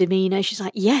clothing and demeanor. She's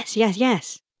like, yes, yes,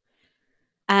 yes.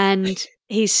 And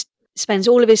he spends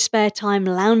all of his spare time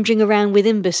lounging around with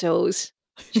imbeciles.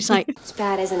 She's like, It's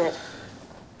bad, isn't it?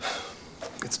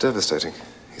 It's devastating.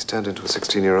 He's turned into a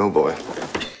 16-year-old boy.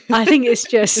 I think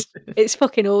it's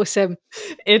fucking awesome.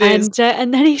 It is.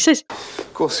 And then he says,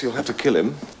 Of course, you'll have to kill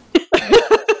him.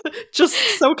 Just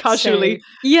so casually. So,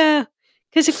 yeah,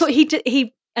 because of course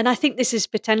he, and I think this is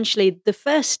potentially the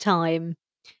first time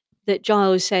that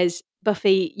Giles says,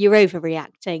 Buffy, you're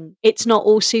overreacting. It's not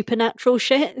all supernatural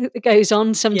shit that goes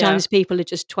on. Sometimes people are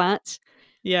just twats.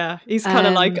 Yeah, he's kind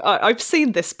of like, I've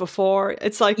seen this before.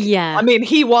 It's like, I mean,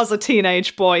 he was a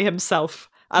teenage boy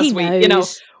himself, as he we, knows. you know,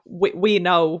 we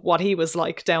know what he was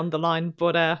like down the line.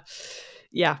 But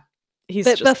yeah, he's.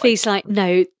 But just Buffy's like,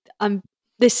 no,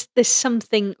 there's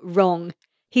something wrong.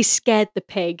 He scared the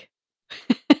pig.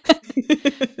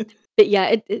 But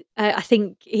yeah, I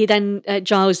think he then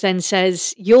Giles then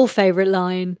says your favorite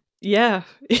line. Yeah,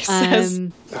 he says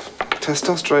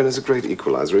testosterone is a great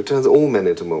equalizer. It turns all men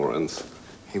into morons.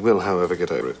 He will, however,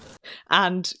 get over it.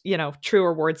 And you know,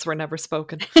 truer words were never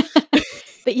spoken.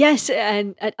 But yes,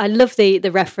 and I love the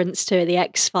reference to the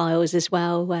X-Files as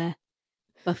well, where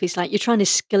Buffy's like, "You're trying to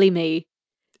skilly me."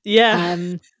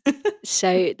 Yeah.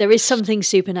 So there is something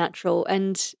supernatural,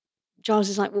 and Giles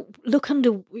is like, well, look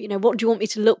under, what do you want me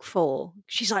to look for?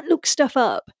 She's like, look stuff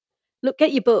up. Look,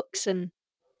 get your books. And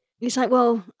he's like,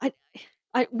 well,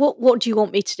 what do you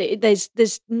want me to do?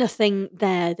 There's nothing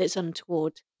there that's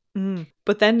untoward.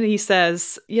 But then he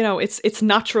says, it's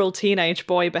natural teenage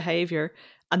boy behavior.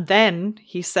 And then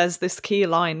he says this key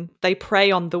line, they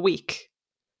prey on the weak,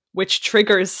 which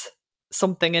triggers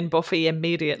something in Buffy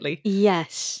immediately.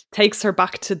 Yes. Takes her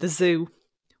back to the zoo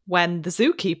when the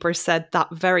zookeeper said that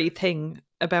very thing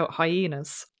about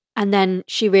hyenas. And then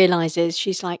she realizes,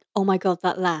 she's like, oh my God,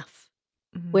 that laugh.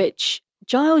 Mm-hmm. Which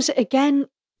Giles, again,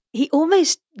 he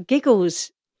almost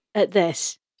giggles at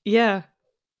this. Yeah.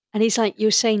 And he's like,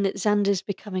 you're saying that Xander's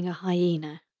becoming a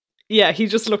hyena. Yeah, he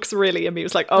just looks really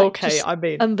amused, like okay, I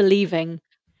mean. Unbelieving.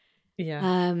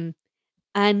 Yeah.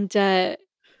 And I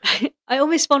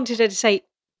almost wanted her to say,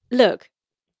 look,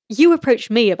 you approached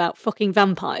me about fucking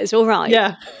vampires, all right?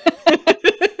 Yeah.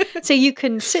 So you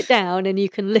can sit down and you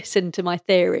can listen to my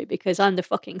theory because I'm the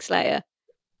fucking slayer.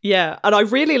 Yeah, and I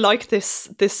really like this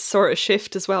sort of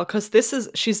shift as well, because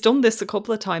she's done this a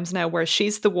couple of times now where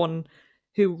she's the one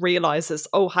who realizes,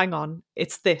 oh, hang on,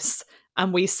 it's this.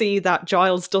 And we see that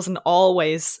Giles doesn't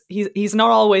always, he's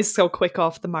not always so quick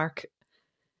off the mark.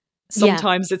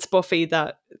 Sometimes it's Buffy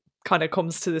that kind of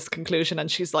comes to this conclusion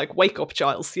and she's like, wake up,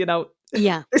 Giles,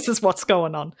 Yeah. This is what's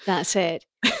going on. That's it.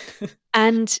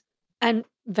 And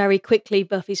very quickly,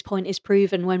 Buffy's point is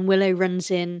proven when Willow runs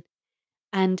in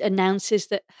and announces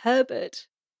that Herbert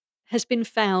has been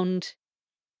found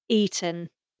eaten.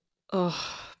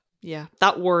 Oh, yeah.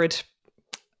 That word,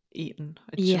 eaten.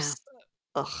 Just,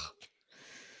 ugh.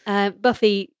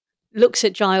 Buffy looks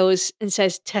at Giles and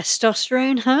says,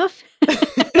 testosterone, huh?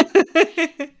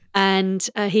 And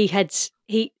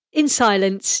he in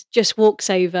silence just walks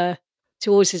over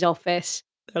towards his office.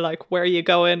 They're like, where are you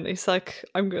going? He's like,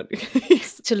 I'm going to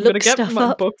get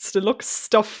my books to look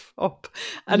stuff up.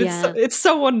 And it's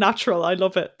so unnatural. I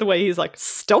love it. The way he's like,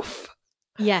 stuff?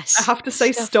 Yes. I have to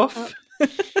say stuff.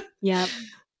 Yeah.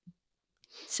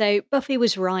 So Buffy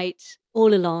was right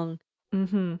all along.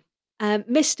 Mm-hmm.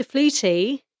 Mr.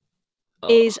 Flutie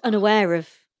is unaware of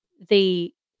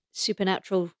the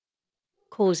supernatural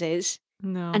causes.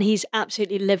 No. And he's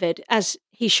absolutely livid, as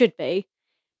he should be.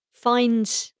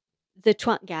 Finds the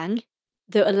twat gang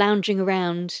that are lounging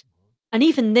around, and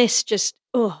even this just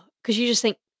because you just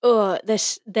think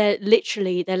they're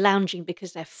lounging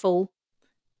because they're full.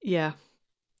 Yeah.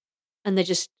 And they're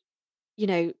just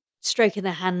stroking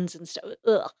their hands and stuff.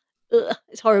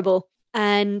 It's horrible.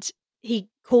 And he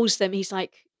calls them, he's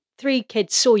like, 3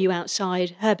 kids saw you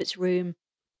outside Herbert's room,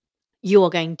 you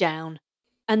are going down.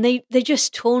 And they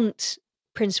just taunt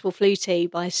Principal Flutie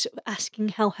by sort of asking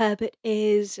how Herbert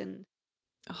is, and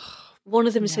one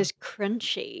of them says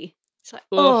crunchy. It's like,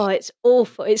 it's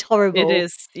awful. It's horrible. It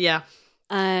is, yeah.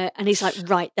 And he's like,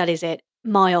 right, that is it.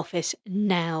 My office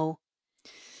now.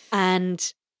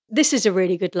 And this is a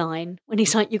really good line when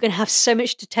he's like, "You're going to have so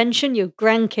much detention, your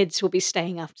grandkids will be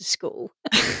staying after school."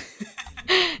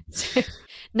 So,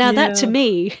 now that to Yeah.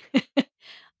 me,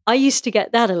 I used to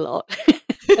get that a lot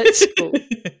at school.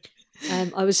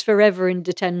 I was forever in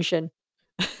detention.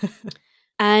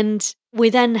 And we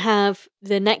then have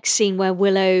the next scene where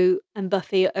Willow and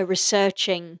Buffy are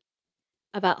researching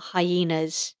about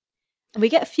hyenas. And we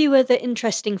get a few other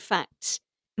interesting facts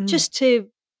Mm. just to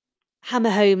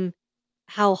hammer home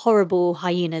how horrible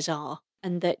hyenas are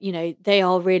and that, they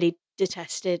are really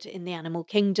detested in the animal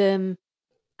kingdom.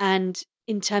 And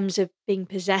in terms of being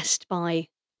possessed by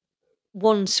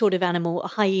one sort of animal, a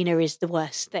hyena is the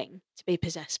worst thing to be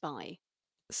possessed by.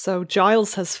 So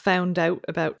Giles has found out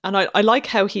about, and I like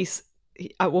how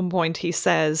at one point he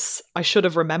says, "I should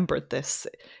have remembered this,"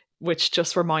 which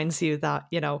just reminds you that,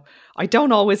 I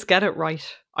don't always get it right.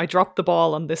 I dropped the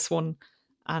ball on this one,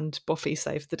 and Buffy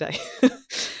saved the day.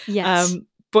 Yes.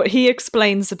 But he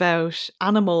explains about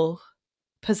animal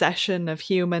possession of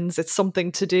humans. It's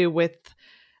something to do with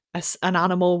an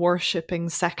animal worshipping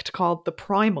sect called the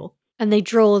Primal. And they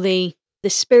draw the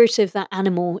spirit of that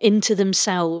animal into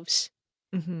themselves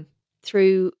Mm-hmm.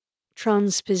 through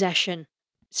transpossession.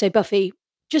 So Buffy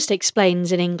just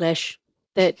explains in English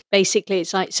that basically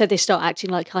it's like, so they start acting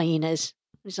like hyenas.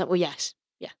 It's like, well, yes,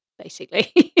 yeah,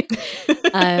 basically.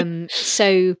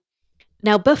 So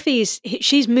now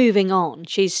she's moving on.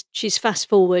 She's fast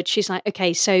forward. She's like,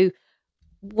 okay, so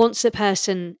once the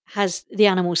person has the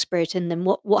animal spirit in them,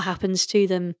 what happens to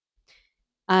them?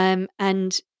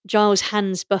 And Giles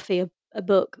hands Buffy a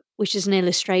book, which is an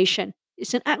illustration.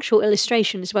 It's an actual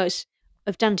illustration as well as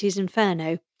of Dante's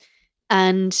Inferno,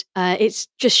 and it's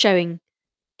just showing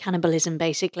cannibalism,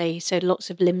 basically. So lots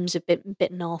of limbs have been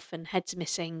bitten off, and heads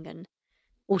missing, and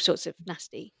all sorts of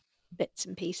nasty bits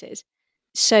and pieces.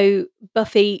 So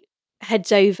Buffy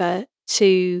heads over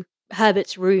to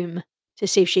Herbert's room to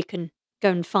see if she can go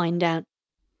and find out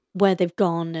where they've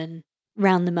gone and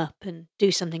round them up and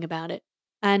do something about it.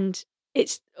 And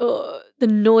it's the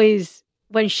noise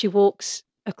when she walks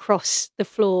across the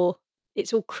floor.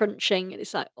 It's all crunching, and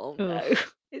it's like, oh no, Ugh.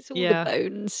 it's all Yeah. the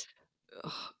bones.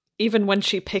 Ugh. Even when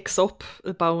she picks up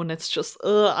the bone, it's just,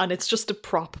 and it's just a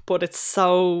prop, but it's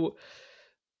so,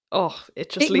 it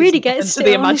just It leaves really nothing gets to to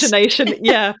the honest. imagination.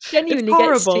 Yeah, it's Genuinely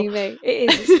gets horrible. to me.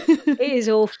 It is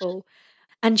awful.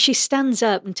 And she stands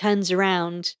up and turns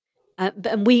around,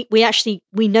 and we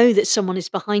know that someone is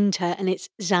behind her, and it's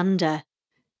Xander.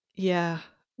 Yeah.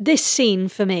 This scene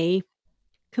for me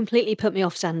completely put me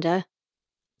off Xander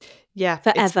Yeah,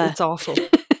 forever. it's awful.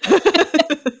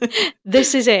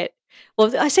 This is it.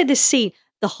 Well, I said this scene,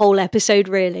 the whole episode,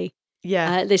 really.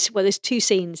 Yeah. There's two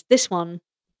scenes. This one,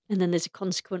 and then there's a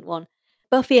consequent one.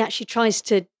 Buffy actually tries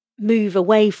to move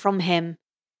away from him,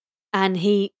 and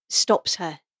he stops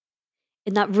her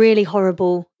in that really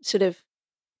horrible sort of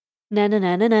na na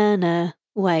na na na na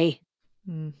way.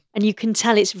 Mm. And you can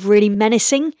tell it's really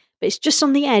menacing, but it's just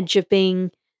on the edge of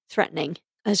being threatening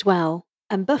as well.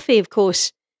 And Buffy, of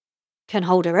course, can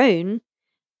hold her own,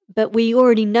 but we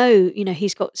already know,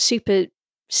 he's got super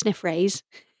sniff rays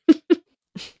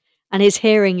and his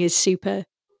hearing is super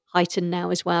heightened now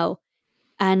as well.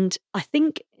 And I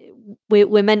think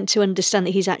we're meant to understand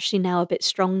that he's actually now a bit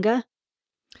stronger.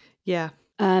 Yeah.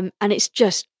 And it's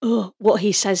just what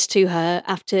he says to her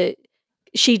after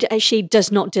she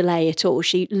does not delay at all.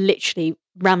 She literally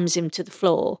rams him to the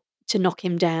floor to knock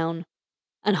him down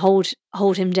and hold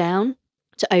him down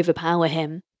to overpower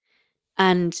him.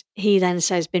 And he then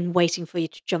says, "Been waiting for you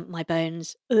to jump my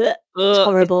bones." Ugh, it's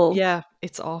horrible.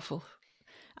 It's awful.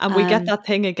 And we get Um, that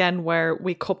thing again where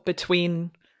we cut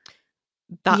between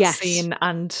that Yes. scene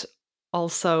and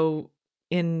also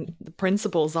in the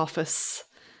principal's office.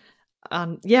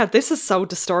 And yeah, this is so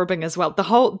disturbing as well.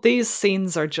 These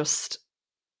scenes are just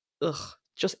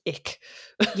ick.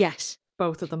 Yes.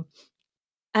 Both of them.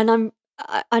 And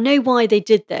I know why they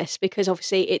did this, because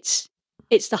obviously it's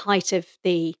the height of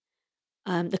the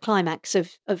climax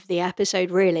of the episode,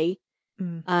 really,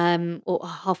 or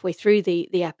halfway through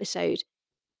the episode,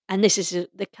 and this is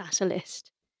the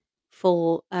catalyst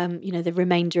for the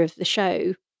remainder of the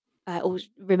show, or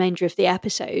remainder of the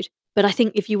episode. But I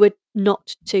think if you were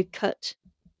not to cut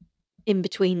in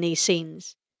between these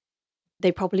scenes,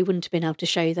 they probably wouldn't have been able to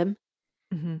show them,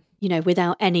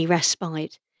 without any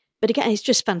respite. But again, it's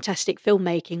just fantastic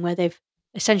filmmaking where they've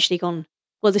essentially gone,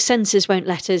 well, the censors won't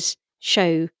let us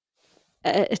show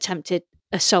attempted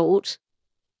assault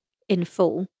in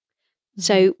full,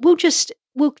 so we'll just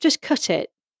cut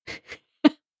it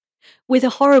with a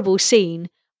horrible scene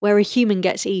where a human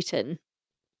gets eaten.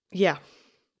 Yeah.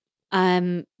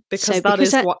 because So that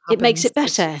because is what it makes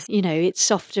happens. it better, it's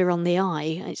softer on the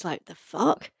eye. It's like, the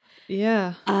fuck?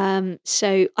 Yeah.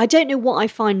 So I don't know what I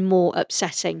find more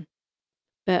upsetting,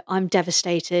 but I'm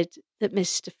devastated that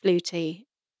Mr. Flutie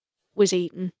was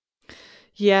eaten.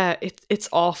 Yeah, it's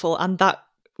awful. And that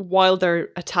while they're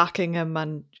attacking him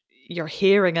and you're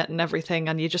hearing it and everything,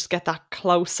 and you just get that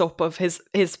close up of his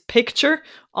picture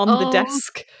on the Oh,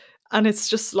 desk, and it's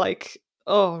just like,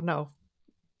 oh no.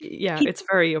 Yeah, he it's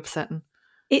very upsetting.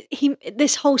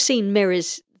 this whole scene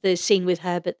mirrors the scene with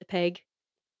Herbert the pig,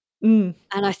 Mm,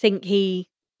 and I think he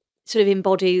sort of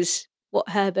embodies what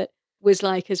Herbert was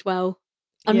like as well.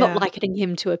 I'm not yeah. likening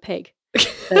him to a pig,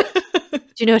 but do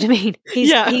you know what I mean?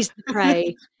 Yeah. He's the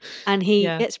prey, and he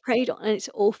Yeah, gets preyed on, and it's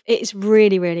awful. It's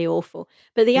really, really awful.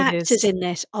 But the it actors is. in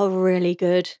this are really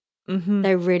good. Hmm.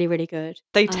 They're really, really good.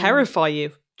 They terrify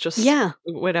you just Yeah,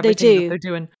 with they everything that do. they're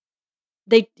doing.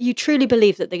 You truly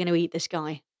believe that they're going to eat this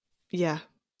guy, Yeah.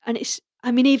 and it's.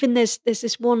 I mean, even there's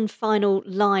this one final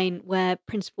line where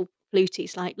Principal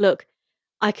Flutie's like, "Look,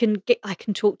 I can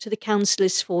talk to the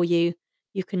counsellors for you.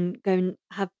 You can go and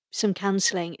have some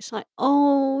counselling." It's like,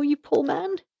 oh, you poor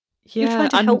man. You're Yeah, trying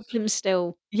to and help him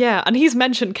still. yeah, and he's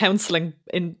mentioned counseling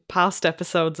in past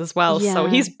episodes as well, so Yeah,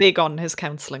 he's big on his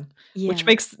counseling, which yeah.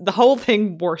 makes the whole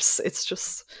thing worse. It's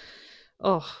just,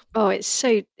 oh, Oh, it's so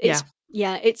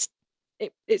yeah, it's yeah,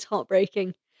 it's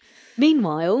heartbreaking.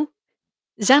 Meanwhile,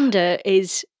 Xander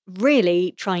is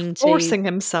really trying to forcing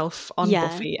himself on yeah,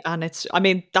 Buffy, and it's, I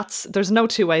mean, there's no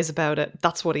two ways about it.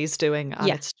 That's what he's doing, and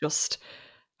yeah, it's just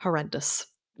horrendous.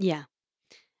 yeah.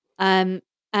 Um,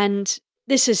 and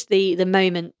this is the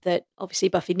moment that obviously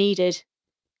Buffy needed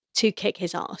to kick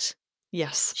his ass.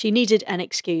 Yes. She needed an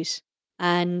excuse,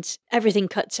 and everything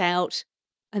cuts out.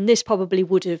 And this probably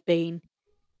would have been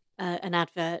an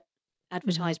Hmm.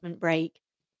 advertisement break.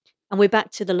 And we're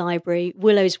back to the library.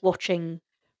 Willow's watching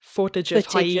Footage of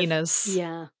footage of hyenas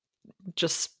yeah,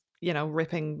 just,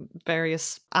 ripping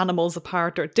various animals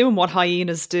apart or doing what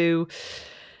hyenas do.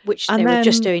 which they And were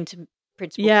just then, doing to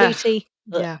Principal yeah, Flutie.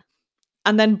 Ugh. yeah.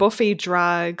 And then Buffy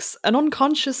drags an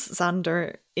unconscious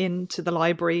Xander into the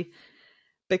library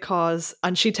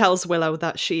and she tells Willow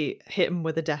that she hit him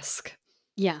with a desk.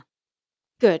 Yeah,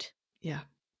 good. Yeah.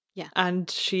 Yeah, And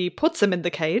she puts him in the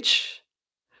cage,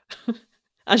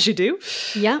 as you do,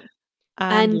 yeah.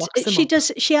 and And locks him she up.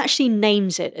 does. She actually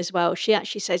names it as well. She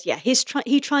actually says, "Yeah,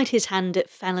 he tried his hand at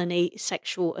felony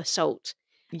sexual assault,"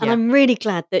 and Yeah. I'm really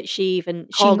glad that Called she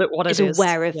it what is it is.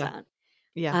 aware of Yeah. that.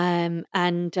 Yeah.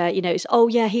 And it's, oh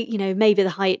yeah, he, maybe the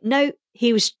height. No,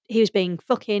 he was being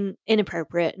fucking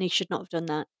inappropriate, and he should not have done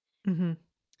that. Hmm.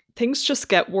 Things just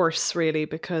get worse, really,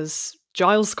 because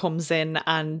Giles comes in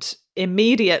and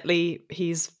immediately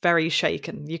he's very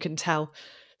shaken. You can tell Yeah,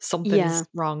 something's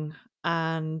wrong.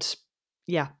 And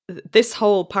yeah, this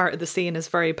whole part of the scene is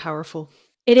very powerful.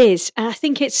 it is, and I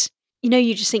think it's,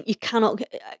 you just think you cannot,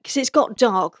 because it's got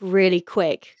dark really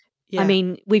quick. I Yeah.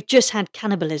 mean, we've just had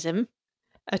cannibalism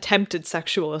Attempted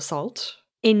sexual assault.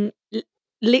 in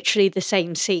literally the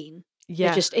same scene. They're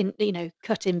Yeah. just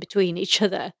cut in between each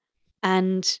other.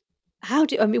 And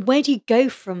where do you go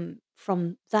from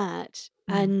that?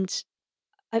 Mm. And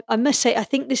I must say, I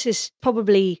think this is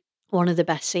probably one of the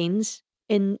best scenes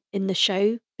in the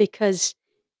show, because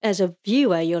as a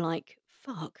viewer, you're like,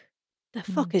 "Fuck, the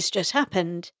fuck Mm. has just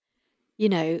happened?"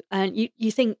 And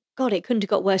you think, "God, it couldn't have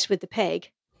got worse with the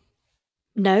pig."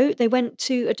 No, they went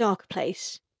to a darker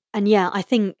place. And yeah, I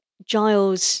think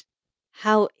Giles,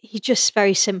 how he just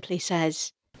very simply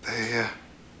says, They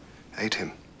ate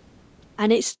him.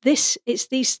 and it's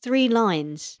these three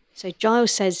lines. So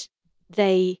Giles says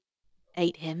they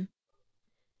ate him.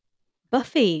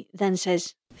 Buffy then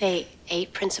says, They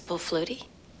ate Principal Flutie?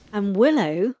 and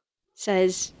Willow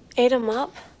says, Ate him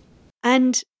up?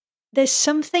 and there's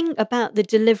something about the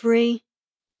delivery,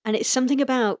 and it's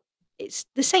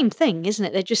the same thing, isn't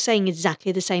it? They're just saying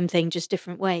exactly the same thing, just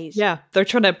different ways. Yeah. They're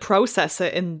trying to process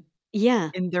it in Yeah,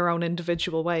 in their own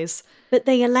individual ways. but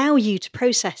they allow you to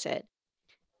process it.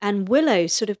 And Willow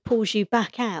sort of pulls you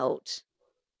back out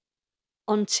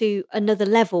onto another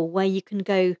level where you can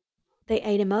go, they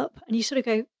ate him up, and you sort of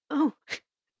go, oh,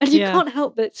 and you Yeah. can't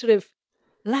help but sort of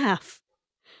laugh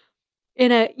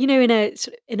in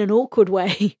an awkward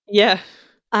way. Yeah.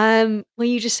 Where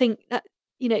you just think that,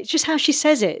 it's just how she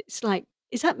says it. It's like,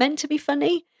 is that meant to be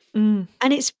funny? Mm.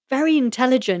 And it's very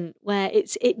intelligent, where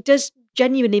it does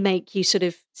genuinely make you sort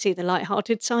of see the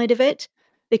light-hearted side of it,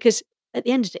 because at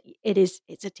the end of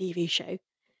it's a TV show.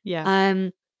 Yeah.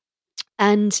 Um,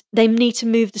 and they need to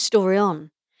move the story on.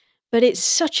 But it's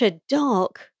such a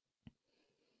dark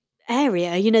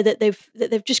area, that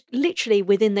they've just literally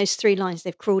within those three lines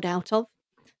they've crawled out of.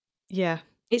 Yeah.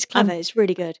 It's clever. It's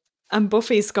really good. And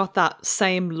Buffy's got that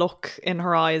same look in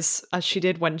her eyes as she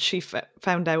did when she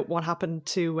found out what happened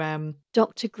to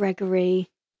Dr. Gregory,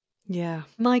 yeah.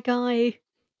 my guy.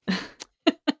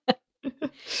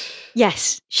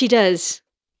 Yes, she does.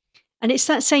 And it's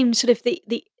that same sort of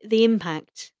the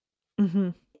impact. Mm-hmm.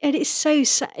 And it's so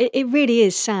sad. It really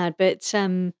is sad. But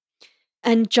and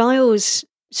Giles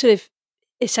sort of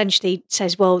essentially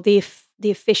says, well, the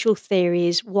official theory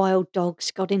is wild dogs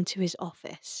got into his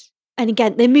office. And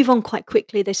again, they move on quite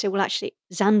quickly. They say, well, actually,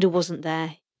 Xander wasn't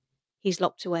there. He's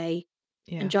locked away.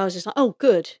 Yeah. And Giles is like, oh,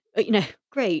 good.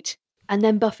 Great. And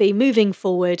then Buffy, moving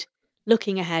forward,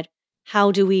 looking ahead,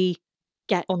 how do we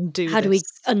undo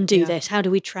this? How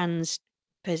do we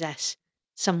transpossess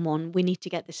someone? We need to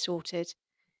get this sorted.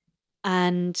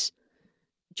 And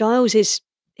Giles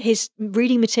his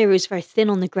reading material is very thin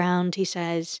on the ground, he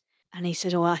says. And he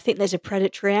says, oh, I think there's a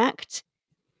predatory act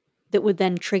that would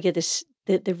then trigger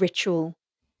the ritual.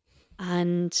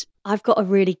 And I've got a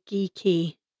really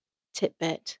geeky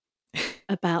tidbit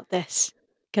about this.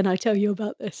 Can I tell you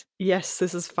about this? Yes,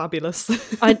 this is fabulous.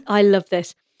 I love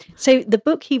this. So the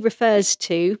book he refers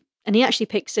to, and he actually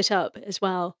picks it up as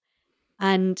well,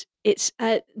 and it's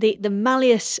the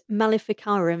Malleus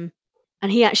Maleficarum,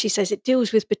 and he actually says it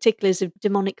deals with particulars of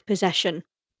demonic possession,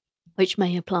 which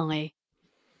may apply.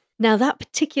 Now, that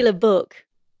particular book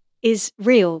is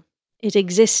real. It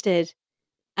existed,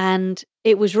 and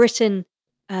it was written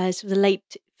sort of the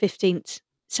late 15th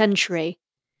century,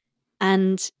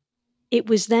 and it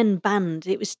was then banned.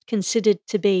 It was considered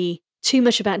to be too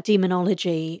much about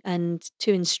demonology and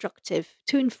too instructive,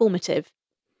 too informative.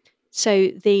 So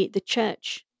the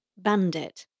church banned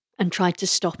it and tried to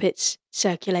stop its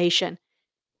circulation.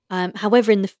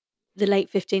 However, in the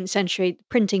late 15th century, the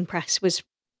printing press was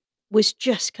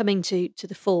just coming to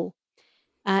the fore.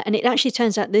 And it actually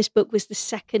turns out this book was the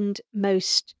second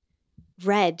most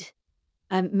read,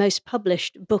 most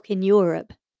published book in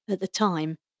Europe at the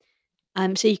time.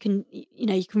 So you can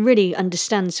really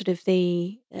understand sort of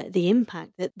the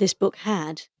impact that this book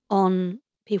had on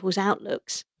people's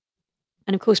outlooks,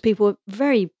 and of course, people were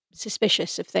very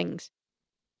suspicious of things,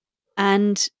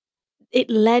 and it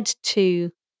led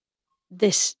to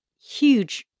this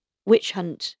huge witch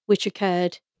hunt which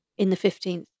occurred in the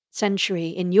 15th century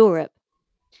in Europe.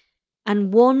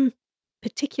 And one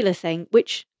particular thing,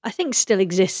 which I think still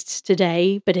exists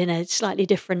today, but in a slightly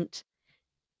different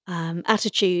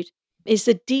attitude, is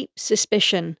the deep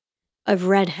suspicion of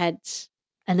redheads,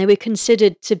 and they were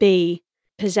considered to be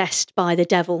possessed by the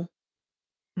devil.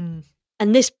 Mm.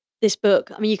 And this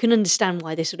book, I mean, you can understand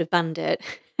why they sort of banned it.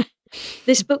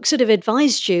 This book sort of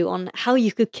advised you on how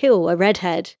you could kill a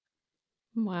redhead.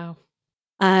 Wow.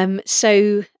 And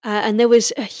there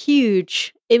was a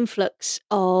huge influx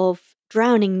of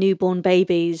drowning newborn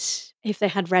babies if they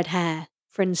had red hair,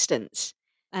 for instance.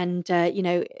 And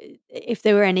if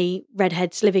there were any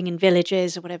redheads living in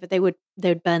villages or whatever, they would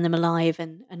burn them alive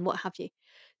and what have you.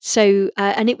 So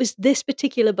and it was this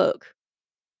particular book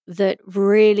that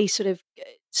really sort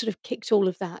of kicked all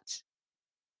of that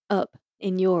up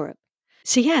in Europe.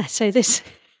 So yeah, so this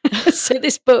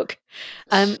this book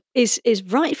is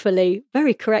rightfully,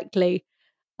 very correctly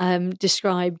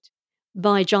described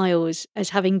by Giles as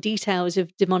having details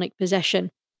of demonic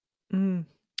possession. Mm.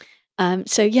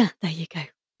 So yeah, there you go.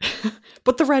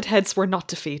 But the redheads were not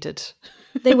defeated.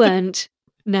 They weren't.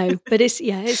 No, but it's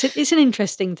an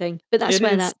interesting thing. But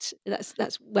that's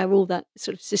that's where all that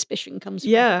sort of suspicion comes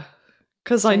from. Yeah,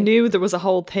 because I knew there was a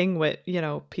whole thing with,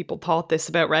 people thought this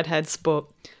about redheads, but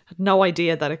had no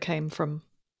idea that it came from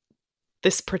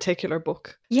this particular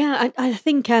book. Yeah, I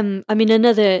think,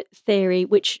 another theory,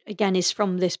 which again is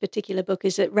from this particular book,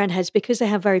 is that redheads, because they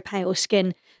have very pale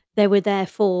skin, they were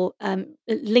therefore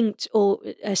linked or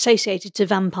associated to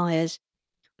vampires,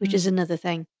 which is another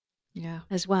thing. Yeah,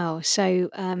 as well. So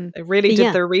they really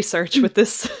did their research with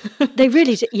this. They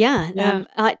really did. Yeah. Yeah.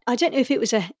 I don't know if it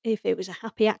was a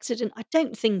happy accident. I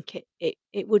don't think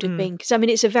it would have been, because I mean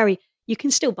it's you can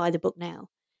still buy the book now.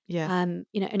 Yeah. And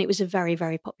it was a very,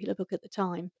 very popular book at the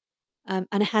time, and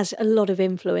it has a lot of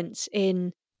influence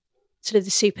in sort of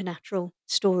the supernatural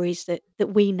stories that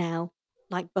we now,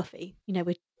 like Buffy,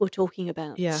 we're talking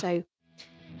about. Yeah. So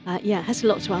it has a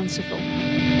lot to answer for.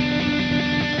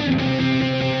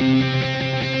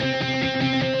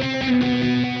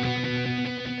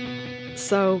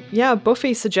 So, yeah,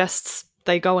 Buffy suggests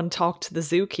they go and talk to the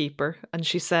zookeeper, and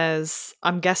she says,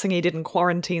 I'm guessing he didn't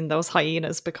quarantine those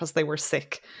hyenas because they were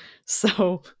sick.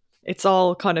 So it's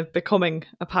all kind of becoming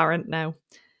apparent now.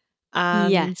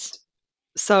 And yes.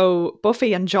 so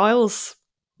Buffy and Giles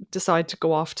decide to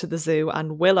go off to the zoo,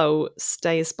 and Willow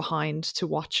stays behind to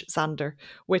watch Xander,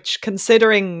 which,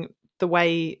 considering the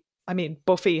way, I mean,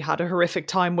 Buffy had a horrific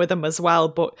time with him as well,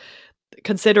 but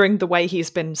considering the way he's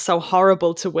been so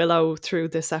horrible to Willow through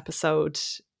this episode,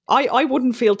 I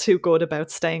wouldn't feel too good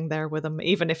about staying there with him,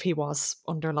 even if he was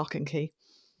under lock and key.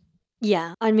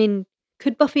 Yeah, I mean,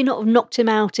 could Buffy not have knocked him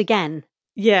out again?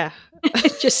 Yeah.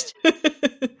 Just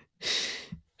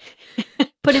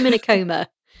put him in a coma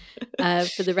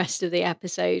for the rest of the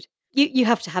episode. You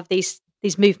have to have these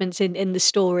movements in the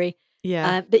story.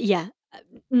 Yeah. But yeah,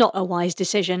 not a wise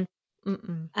decision.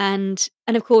 Mm-mm. And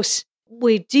of course,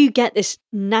 we do get this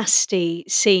nasty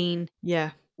scene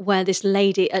Yeah. where this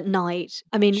lady at night,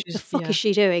 I mean, the fuck is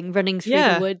she doing running through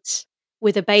the woods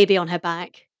with a baby on her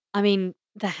back? I mean,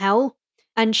 the hell?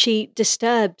 And she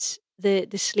disturbs the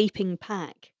sleeping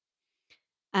pack,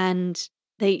 and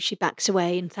she backs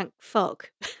away, and thank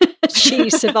fuck she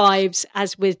survives,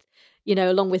 as with,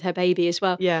 along with her baby as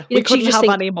well. Yeah, You we know, 'cause you couldn't just have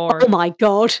think, any more. oh my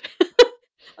God.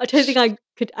 I don't think I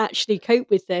could actually cope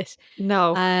with this.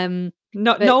 No.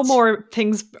 No but- more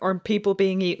things or people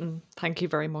being eaten. Thank you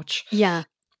very much. Yeah,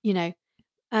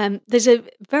 there's a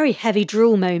very heavy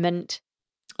drool moment,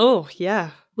 Oh,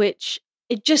 yeah. which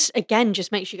it just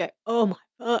makes you go, oh my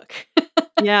fuck.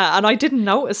 Yeah, and I didn't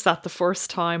notice that the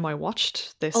first time I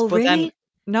watched this. Oh, but then really?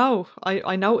 no,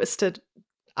 I noticed it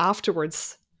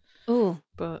afterwards. Oh,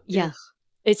 But yeah.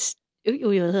 It's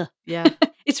yeah,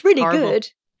 it's really horrible.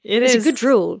 good. It's It's a good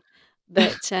drool,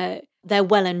 but they're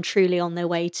well and truly on their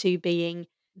way to being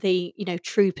the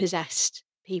true possessed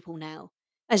people now,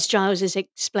 as Giles has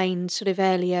explained sort of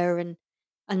earlier, and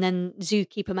then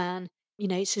Zookeeper Man,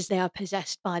 it says they are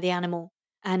possessed by the animal,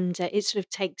 and it sort of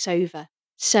takes over.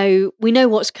 So we know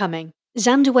what's coming.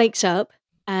 Xander wakes up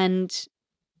and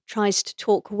tries to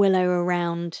talk Willow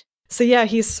around. So yeah,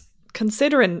 he's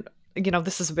considering,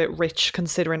 this is a bit rich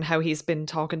considering how he's been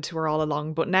talking to her all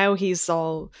along, but now he's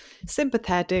all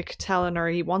sympathetic, telling her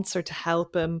he wants her to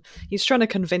help him. He's trying to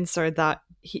convince her that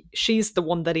she's the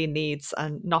one that he needs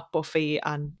and not Buffy.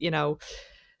 And,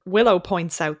 Willow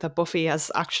points out that Buffy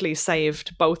has actually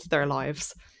saved both their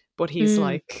lives. But he's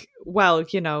like, well,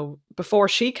 before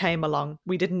she came along,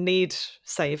 we didn't need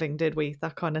saving, did we?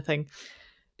 That kind of thing.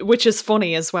 Which is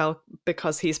funny as well,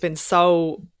 because he's been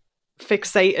so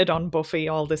fixated on Buffy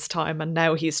all this time, and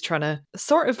now he's trying to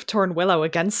sort of turn Willow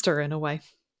against her in a way.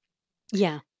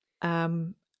 Yeah.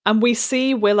 And we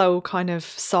see Willow kind of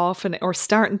soften, or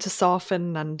starting to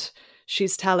soften, and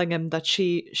she's telling him that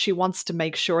she wants to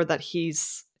make sure that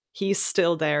he's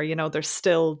still there. There's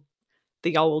still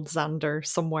the old Xander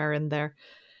somewhere in there.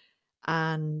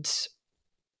 And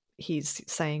he's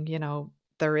saying,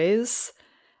 there is.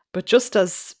 But just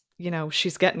as,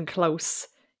 she's getting close,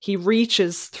 he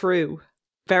reaches through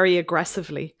very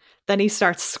aggressively. Then he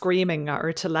starts screaming at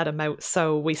her to let him out.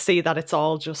 So we see that it's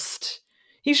all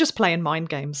he's just playing mind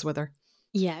games with her.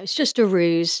 Yeah, it's just a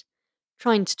ruse,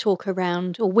 trying to talk her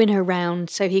round or win her round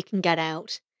so he can get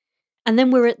out. And then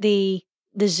we're at the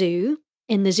zoo,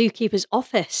 in the zookeeper's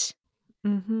office.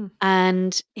 Mm-hmm.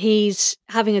 And he's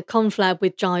having a conflab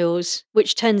with Giles,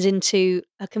 which turns into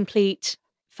a complete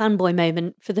fanboy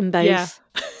moment for them both, Yeah.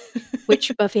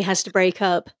 which Buffy has to break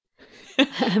up.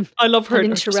 I love her,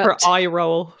 and just her eye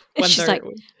roll when She's they're like,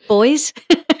 boys,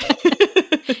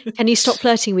 can you stop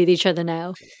flirting with each other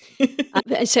now?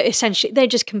 So essentially, they're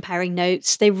just comparing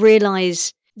notes. They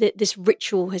realise that this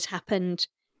ritual has happened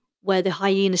where the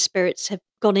hyena spirits have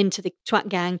gone into the Twat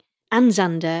Gang and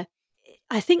Xander.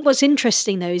 I think what's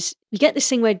interesting, though, is you get this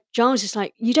thing where Giles is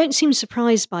like, you don't seem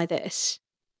surprised by this.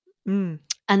 Mm.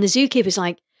 And the zookeeper's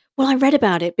like, well, I read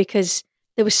about it because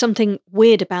there was something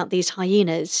weird about these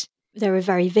hyenas. They're a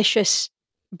very vicious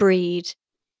breed.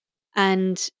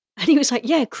 And he was like,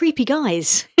 yeah, creepy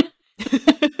guys.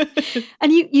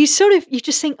 And you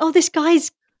just think, oh, this guy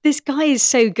is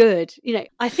so good.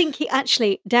 I think he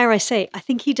actually, dare I say, I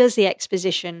think he does the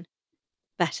exposition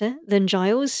better than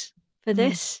Giles for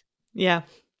this. Yeah.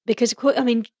 Because, I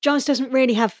mean, Giles doesn't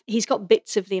really he's got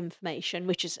bits of the information,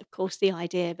 which is, of course, the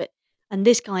idea, and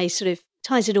this guy sort of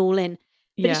ties it all in.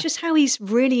 But it's just how he's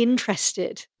really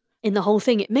interested in the whole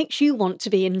thing. It makes you want to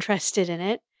be interested in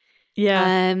it.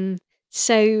 Yeah.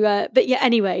 But yeah,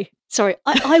 anyway, sorry,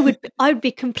 I would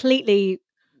be completely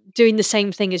doing the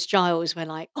same thing as Giles. We're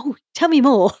like, oh, tell me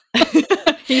more.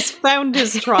 He's found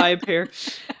his tribe here.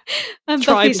 And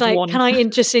Tribe Buffy's like, one. can I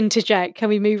just interject? Can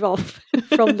we move off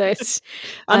from this?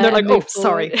 And they're like, move oh,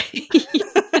 sorry.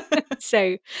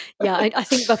 So, yeah, I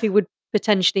think Buffy would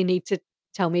potentially need to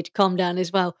tell me to calm down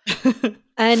as well.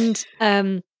 And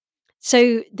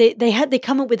so they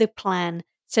come up with a plan.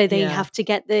 So they have to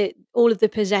get all of the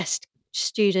possessed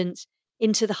students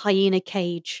into the hyena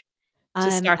cage. To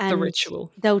start the And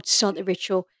ritual. they'll start the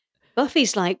ritual.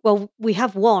 Buffy's like, well, we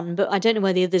have one, but I don't know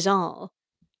where the others are.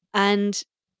 And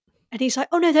he's like,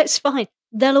 oh no, that's fine.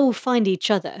 They'll all find each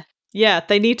other. Yeah,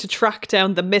 they need to track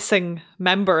down the missing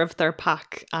member of their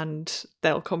pack and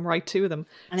they'll come right to them.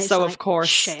 And it's So like, of course,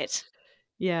 shit.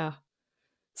 yeah.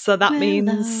 So that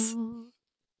means,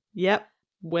 yep,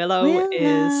 Willow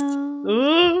is.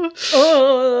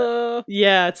 Oh.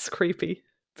 Yeah, it's creepy.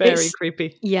 Very It's-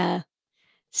 creepy. Yeah.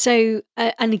 So,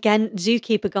 and again,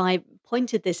 Zookeeper Guy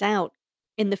pointed this out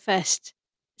in the first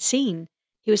scene.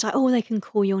 He was like, oh, they can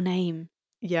call your name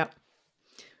Yeah.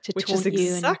 to Which is taunt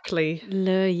you exactly and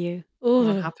lure you. what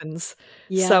Oh, happens.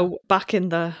 yeah. So back in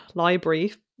the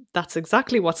library, that's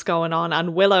exactly what's going on.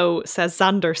 And Willow says,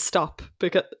 Xander, stop,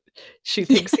 because she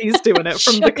thinks he's doing it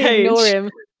from the She'll cage. ignore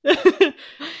him.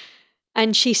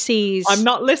 And she sees... I'm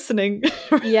not listening.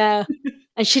 Yeah.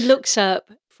 And she looks up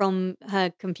from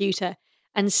her computer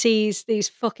and sees these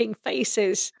fucking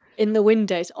faces in the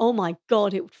windows. Oh my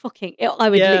God, I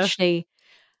would Yeah. literally...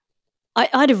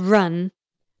 I'd have run,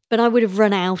 but I would have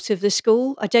run out of the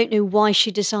school. I don't know why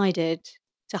she decided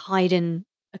to hide in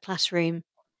a classroom.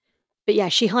 But yeah,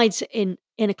 she hides in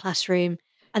a classroom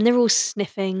and they're all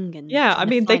sniffing and Yeah, I trying to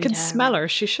mean, they find can her. smell her.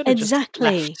 She should have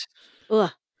Exactly. just Ugh.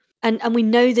 left. And we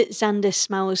know that Xander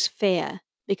smells fear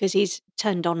because he's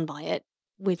turned on by it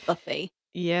with Buffy.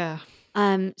 Yeah.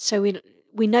 So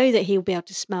we know that he'll be able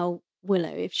to smell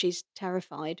Willow if she's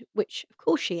terrified, which of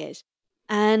course she is.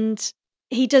 And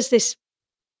he does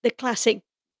the classic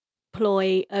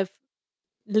ploy of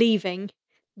leaving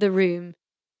the room,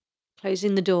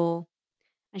 closing the door,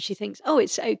 and she thinks, oh,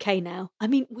 it's okay now. I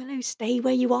mean, Willow, stay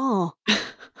where you are.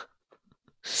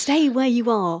 Stay where you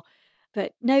are.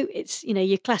 But no, it's,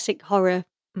 your classic horror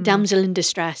damsel in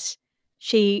distress.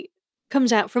 She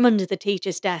comes out from under the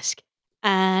teacher's desk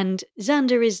and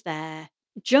Xander is there,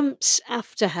 jumps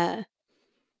after her.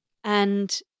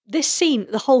 And this scene,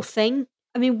 the whole thing,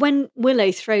 I mean, when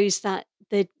Willow throws the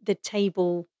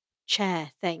table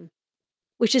chair thing,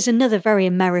 which is another very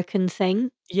American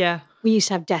thing. Yeah. We used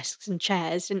to have desks and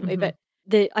chairs, didn't we? Mhm.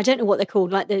 But I don't know what they're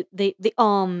called, like the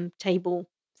arm table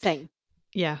thing.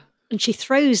 Yeah. And she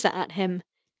throws that at him,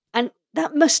 and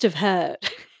that must have hurt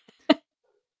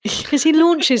because he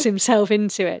launches himself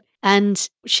into it. And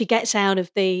she gets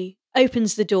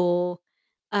opens the door,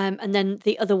 and then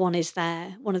the other one is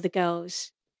there, one of the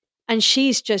girls, and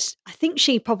she's just, I think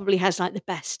she probably has like the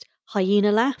best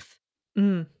hyena laugh.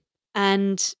 Mm.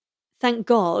 And thank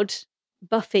God,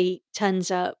 Buffy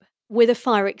turns up with a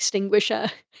fire extinguisher.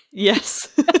 Yes.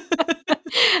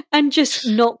 And just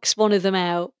knocks one of them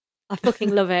out. I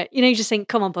fucking love it. You just think,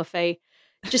 come on, Buffy.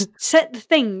 Just set the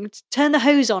thing, turn the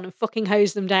hose on and fucking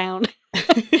hose them down.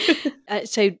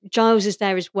 So Giles is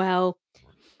there as well.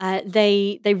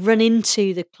 They run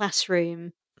into the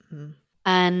classroom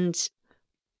and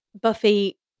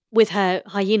Buffy, with her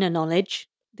hyena knowledge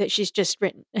that she's just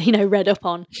read up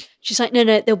on, she's like, no,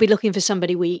 they'll be looking for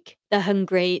somebody weak. They're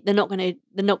hungry. They're not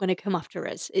gonna come after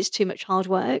us. It's too much hard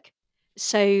work.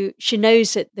 So she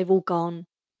knows that they've all gone.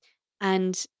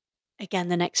 And again,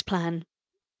 the next plan,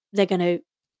 they're going to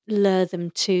lure them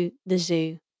to the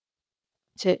zoo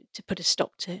to put a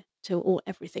stop to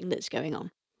everything that's going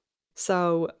on.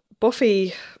 So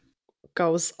Buffy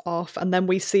goes off, and then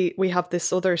we have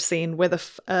this other scene with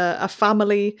a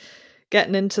family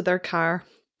getting into their car,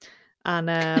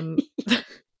 and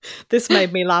this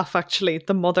made me laugh. Actually,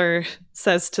 the mother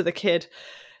says to the kid,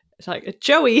 "It's like,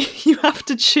 Joey, you have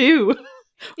to chew,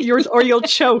 or you'll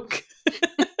choke."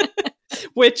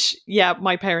 Which, yeah,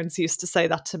 my parents used to say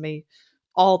that to me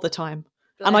all the time.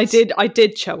 Bless. And I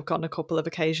did choke on a couple of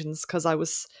occasions because I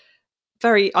was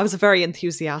a very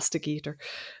enthusiastic eater.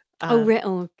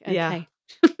 Okay. Yeah.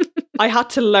 I had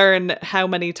to learn how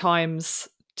many times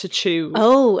to chew.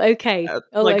 Oh, okay.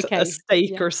 Okay. A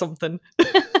steak or something.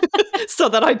 So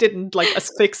that I didn't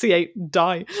asphyxiate and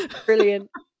die. Brilliant.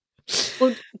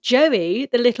 Well, Joey,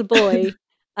 the little boy,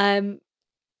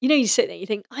 you sit there, you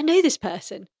think, I know this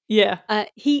person. Yeah.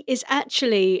 He is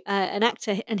actually an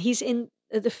actor, and he's in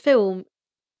the film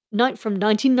from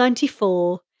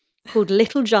 1994 called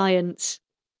Little Giants.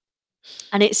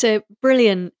 And it's a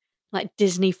brilliant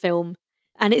Disney film.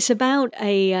 And it's about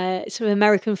a sort of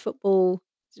American football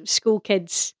school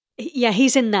kids. Yeah,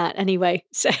 he's in that anyway.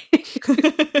 So,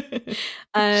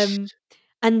 and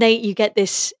you get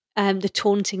this the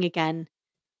taunting again,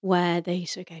 where they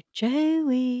sort of go,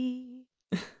 Joey.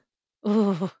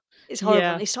 Oh, it's horrible.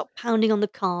 Yeah. They start pounding on the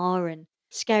car and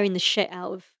scaring the shit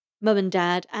out of Mum and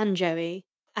Dad and Joey.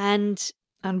 And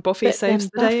And Buffy But saves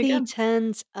then the day Buffy again.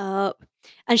 turns up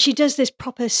and she does this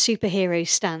proper superhero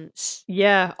stance.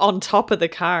 Yeah, on top of the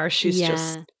car, she's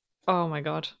just, Yeah. oh my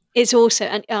God. It's also,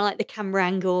 and I like the camera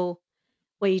angle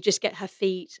where you just get her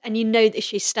feet and you know that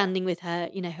she's standing with her,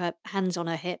 her hands on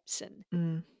her hips.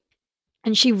 Mm,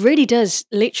 And she really does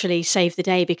literally save the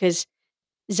day because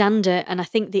Xander and I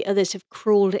think the others have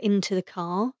crawled into the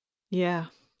car, yeah.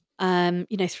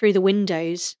 through the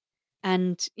windows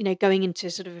and, going into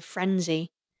sort of a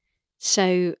frenzy.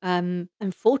 So,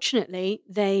 unfortunately,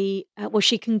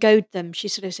 she can goad them. She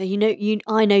sort of say,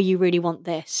 I know you really want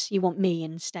this. You want me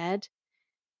instead.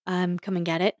 Come and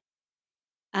get it.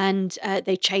 And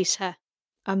they chase her.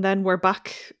 And then we're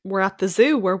at the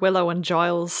zoo where Willow and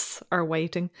Giles are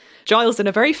waiting. Giles in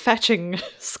a very fetching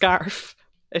scarf,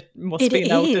 it must It be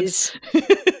noted. is.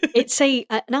 It's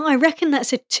now I reckon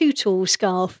that's a two-tool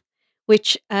scarf,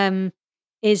 which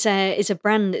is a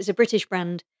brand. It's a British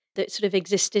brand that sort of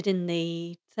existed in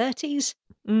the 30s.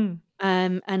 Mm,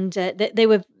 And they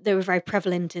were very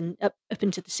prevalent in up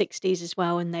into the 60s as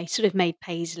well, and they sort of made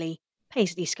paisley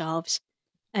scarves,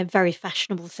 a very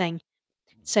fashionable thing.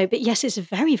 So, but yes, it's a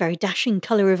very very dashing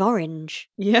color of orange.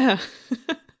 yeah.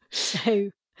 So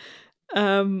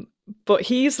But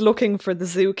he's looking for the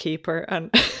zookeeper,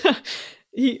 and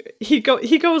he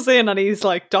goes in and he's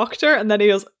like, doctor, and then he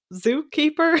goes,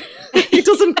 zookeeper. He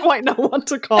doesn't quite know what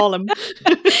to call him.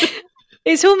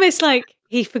 it's almost like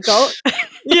he forgot.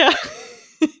 Yeah.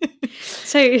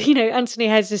 So Anthony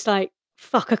Head's just like,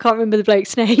 fuck, I can't remember the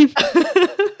bloke's name,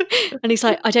 and he's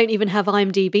like, I don't even have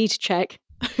IMDb to check.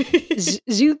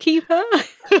 Zookeeper.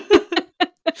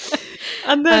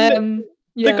 And then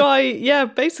Yeah. the guy,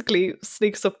 basically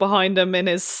sneaks up behind him in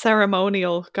his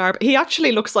ceremonial garb. He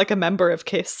actually looks like a member of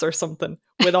Kiss or something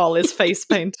with all his face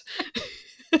paint.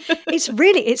 It's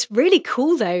really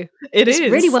cool though. It's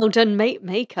really well done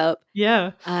makeup.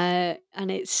 Yeah. And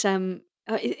it's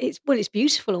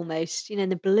beautiful almost.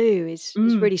 The blue is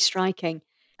really striking,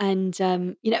 and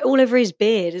all over his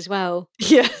beard as well.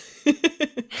 Yeah.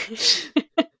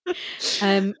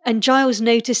 And Giles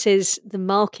notices the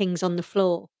markings on the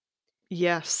floor.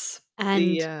 Yes.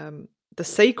 And The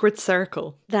sacred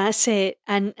circle. that's it.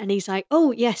 And he's like,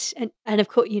 oh yes, and of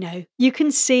course you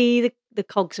can see the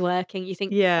cogs working. You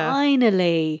think, Yeah.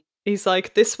 finally. He's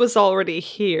like, this was already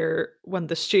here when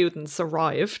the students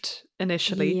arrived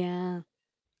initially. Yeah.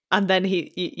 And then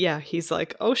he's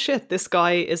like, oh shit, this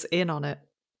guy is in on it.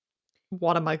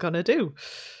 What am I gonna do?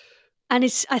 And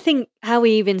I think how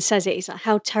he even says it is like,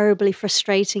 how terribly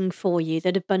frustrating for you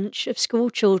that a bunch of school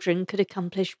children could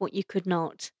accomplish what you could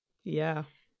not. Yeah.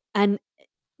 And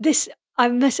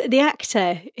the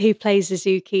actor who plays the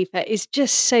zookeeper is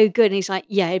just so good. And he's like,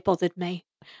 yeah, it bothered me.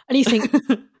 And you think,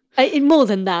 in more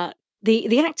than that,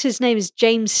 the actor's name is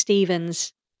James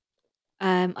Stevens,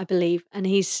 I believe, and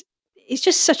he's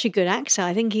just such a good actor.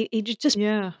 I think he just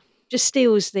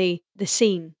steals the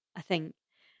scene, I think.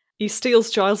 He steals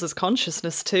Giles's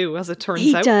consciousness too, as it turns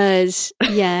He out. does,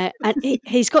 yeah. And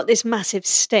he's got this massive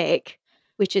stick,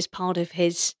 which is part of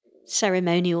his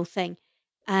ceremonial thing,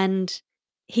 and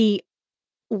he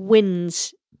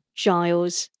wins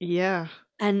Giles. Yeah.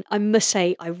 And I must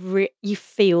say, you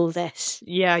feel this.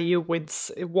 Yeah, you wince.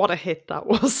 What a hit that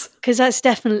was. Because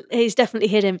he's definitely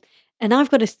hit him. And I've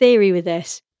got a theory with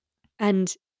this,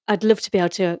 and I'd love to be able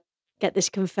to get this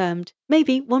confirmed.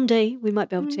 Maybe one day we might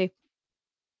be able to.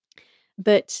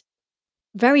 But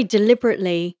very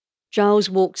deliberately, Giles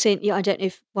walks in. Yeah, I don't know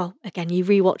if, well, again, you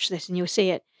rewatch this and you'll see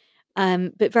it.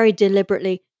 But very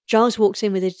deliberately, Giles walks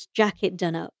in with his jacket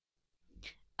done up.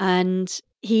 And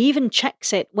he even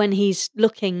checks it when he's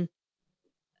looking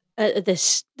at the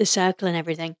circle and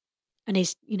everything. And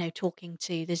he's, talking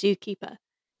to the zookeeper.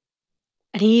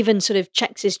 And he even sort of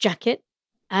checks his jacket.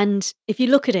 And if you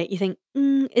look at it, you think,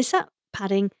 is that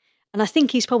padding? And I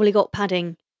think he's probably got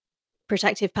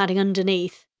protective padding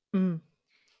underneath,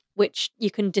 which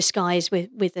you can disguise with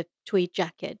a tweed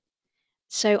jacket.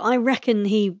 So I reckon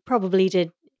he probably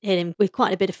did hit him with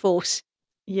quite a bit of force.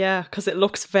 Yeah, because it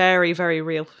looks very, very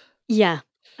real. Yeah.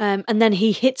 And then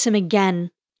he hits him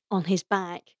again on his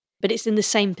back, but it's in the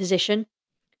same position.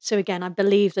 So again, I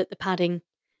believe that the padding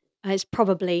is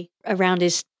probably around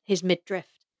his midriff.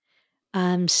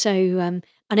 I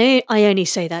only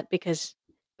say that because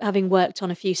having worked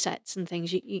on a few sets and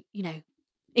things, you know,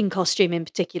 in costume in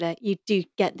particular, you do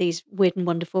get these weird and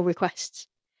wonderful requests,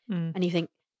 and you think,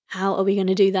 how are we going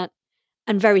to do that?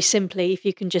 And very simply, if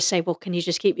you can just say, well, can you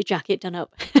just keep your jacket done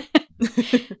up?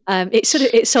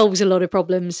 It solves a lot of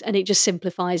problems and it just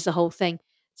simplifies the whole thing.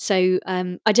 So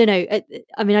I don't know.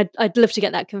 I mean, I'd love to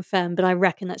get that confirmed, but I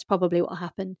reckon that's probably what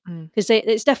happened because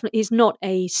it's not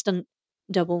a stunt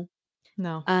double.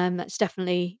 No. That's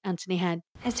definitely Anthony Head.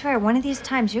 I swear, one of these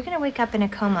times you're going to wake up in a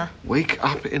coma. Wake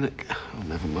up in a... Oh,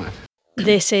 never mind.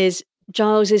 This is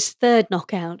Giles's third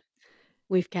knockout.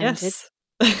 We've counted. Yes.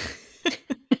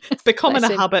 It's becoming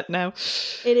Bless a him. habit now.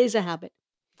 It is a habit.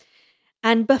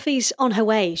 And Buffy's on her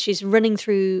way. She's running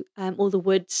through all the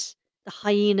woods. The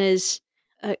hyenas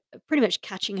are pretty much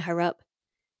catching her up.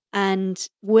 And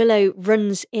Willow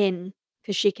runs in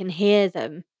because she can hear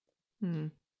them. Hmm.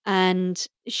 And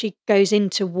she goes in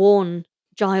to warn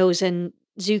Giles and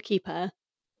Zookeeper.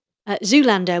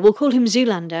 Zoolander. We'll call him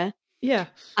Zoolander. Yeah.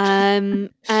 And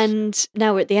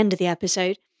now we're at the end of the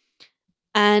episode.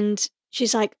 And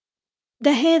she's like,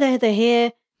 they're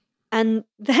here. And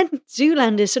then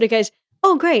Zoolander sort of goes,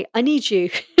 oh, great, I need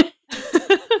you.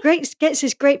 Great, gets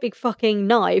this great big fucking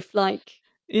knife, like,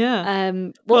 Yeah.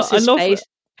 what's his face?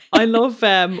 I love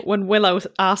when Willow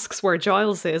asks where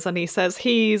Giles is and he says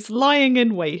he's lying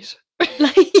in wait.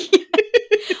 Like,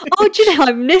 oh, do you know,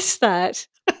 I missed that.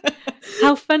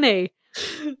 How funny.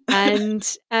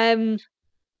 And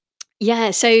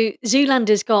yeah, so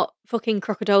Zoolander's got fucking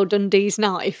Crocodile Dundee's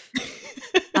knife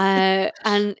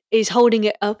and is holding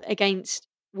it up against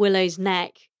Willow's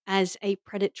neck as a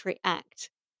predatory act.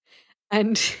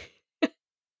 And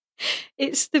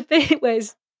it's the bit where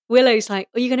Willow's like,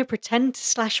 are you going to pretend to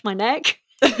slash my neck?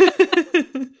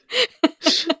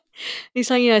 He's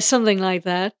like, yeah, something like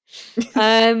that.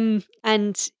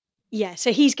 And yeah,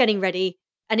 so he's getting ready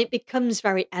and it becomes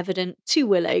very evident to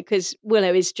Willow because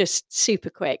Willow is just super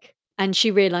quick and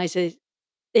she realizes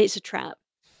it's a trap.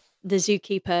 The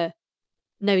zookeeper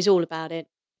knows all about it.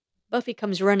 Buffy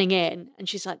comes running in and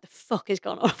she's like, the fuck has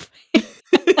gone off?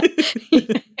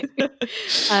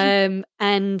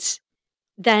 And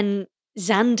then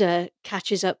Xander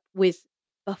catches up with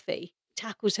Buffy,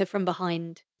 tackles her from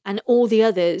behind, and all the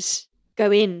others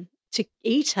go in to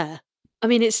eat her. I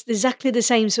mean, it's exactly the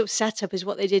same sort of setup as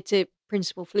what they did to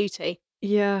Principal Flutie.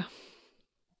 Yeah.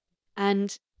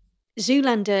 And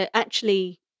Zoolander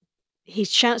actually, he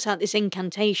shouts out this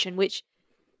incantation, which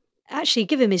actually,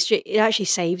 it actually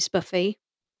saves Buffy.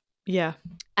 Yeah.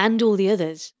 And all the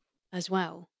others as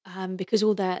well, because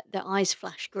all their eyes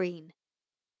flash green.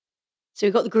 So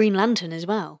we've got the Green Lantern as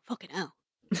well. Fucking hell.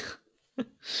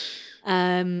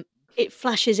 It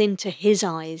flashes into his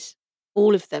eyes,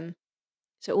 all of them.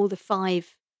 So all the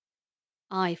 5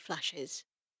 eye flashes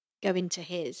go into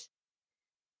his.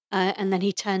 And then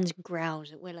he turns and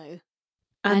growls at Willow.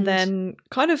 And then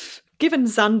kind of giving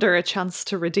Xander a chance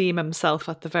to redeem himself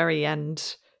at the very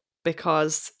end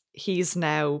because he's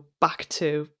now back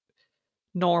to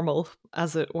normal,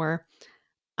 as it were.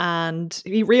 And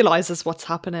he realizes what's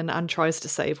happening and tries to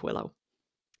save Willow.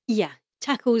 Yeah,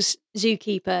 tackles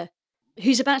Zookeeper,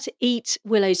 who's about to eat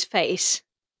Willow's face.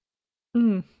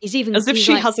 He's even as if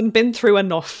she hasn't been through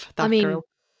enough. That girl.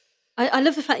 I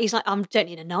love the fact he's like, I don't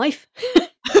need a knife.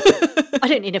 I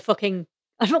don't need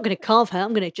I'm not going to carve her.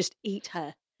 I'm going to just eat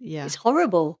her. Yeah, it's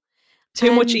horrible.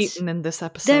 Too much eating in this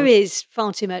episode. There is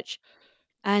far too much,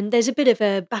 and there's a bit of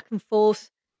a back and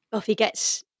forth. Buffy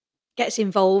gets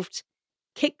involved,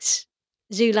 kicks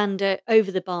Zoolander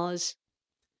over the bars.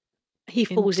 He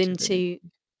falls into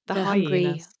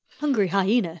the hungry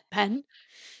hyena pen.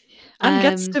 And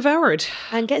gets devoured.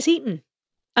 And gets eaten.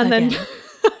 And then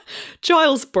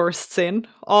Giles bursts in,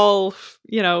 all,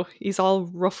 he's all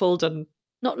ruffled and...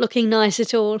 Not looking nice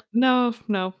at all. No,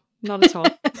 not at all.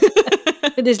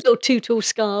 With his little too-tall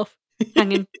scarf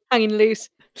hanging loose.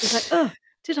 He's like, oh,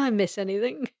 did I miss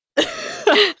anything?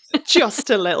 Just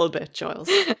a little bit, Giles.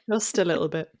 Just a little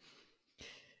bit.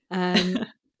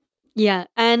 Yeah,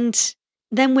 and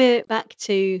then we're back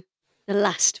to the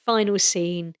last final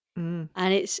scene, and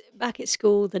it's back at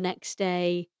school the next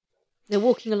day. They're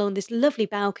walking along this lovely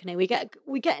balcony. We get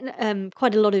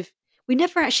quite a lot of. We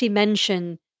never actually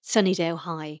mention Sunnydale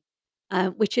High,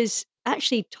 which is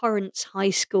actually Torrance High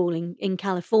School in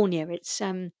California. It's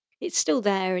still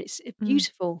there. It's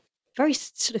beautiful, very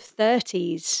sort of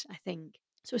 30s, I think,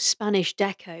 sort of Spanish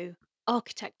deco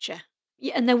architecture.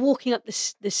 Yeah, and they're walking up the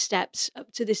steps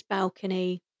up to this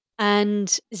balcony, and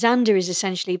Xander is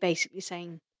essentially basically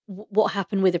saying, "What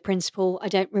happened with the principal? I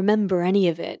don't remember any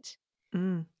of it."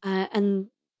 And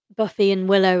Buffy and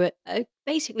Willow are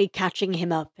basically catching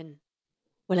him up, and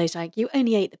Willow's like, "You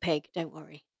only ate the pig, don't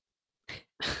worry."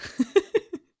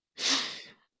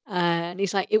 And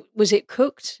he's like, "Was it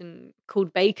cooked and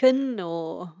called bacon,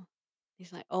 or?"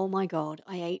 He's like, "Oh my god,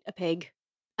 I ate a pig."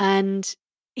 And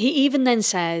he even then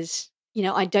says,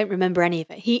 "I don't remember any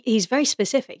of it." He's very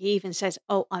specific. He even says,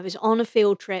 "Oh, I was on a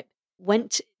field trip,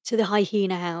 went to the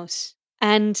hyena house,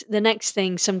 and the next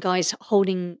thing, some guy's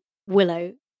holding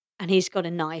Willow, and he's got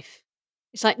a knife,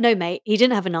 It's like, no, mate, he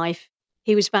didn't have a knife.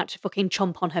 He was about to fucking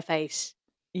chomp on her face.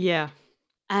 Yeah.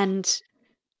 And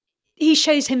he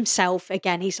shows himself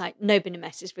again. He's like, nobody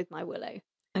messes with my Willow.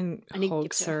 And he hugs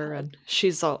gives her a her, hug. and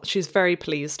she's very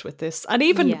pleased with this. And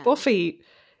even Yeah. Buffy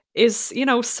is,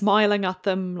 smiling at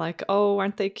them like, oh,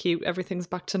 aren't they cute? Everything's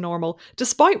back to normal,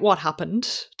 despite what happened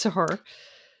to her.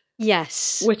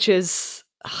 Yes. Which is,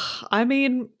 I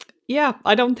mean, yeah,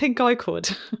 I don't think I could.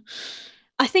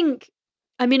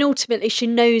 I mean, ultimately, she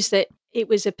knows that it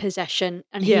was a possession,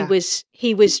 and Yeah.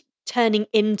 he was turning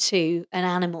into an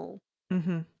animal.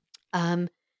 Mm-hmm.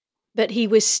 But he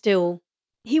was still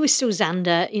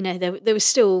Xander. There was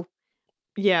still.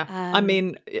 Yeah, I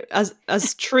mean,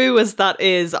 as true as that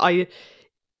is,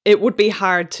 it would be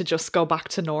hard to just go back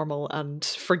to normal and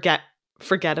forget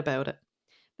about it.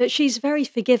 But she's very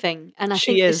forgiving, and I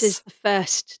She think this is. is the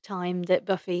first time that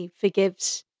Buffy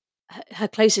forgives her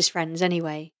closest friends,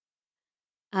 anyway,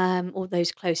 or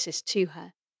those closest to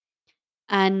her.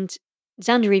 And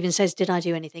Xander even says, "Did I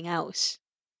do anything else?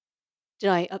 Did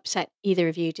I upset either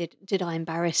of you? Did I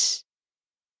embarrass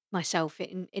myself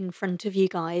in front of you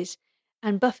guys?"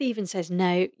 And Buffy even says,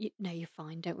 "No, no, you're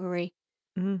fine. Don't worry."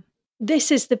 Mm.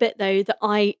 This is the bit, though, that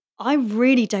I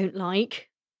really don't like.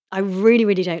 I really,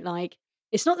 really don't like.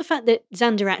 It's not the fact that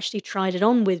Xander actually tried it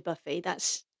on with Buffy.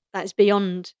 That's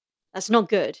beyond. That's not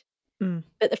good. Mm.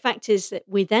 But the fact is that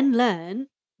we then learn,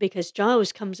 because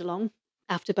Giles comes along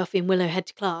after Buffy and Willow head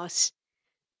to class.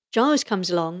 Giles comes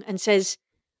along and says,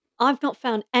 "I've not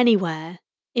found anywhere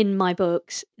in my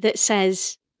books that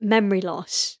says memory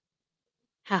loss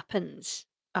happens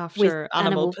After with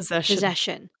animal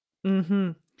possession.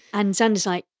 Mm-hmm. And Xander's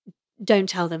like, "Don't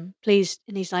tell them, please."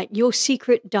 And he's like, "Your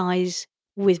secret dies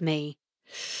with me."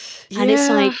 And it's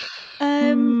like,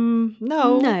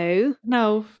 no,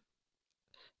 no,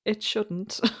 it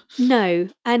shouldn't. no.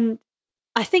 And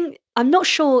I think, I'm not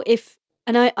sure if,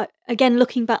 and I again,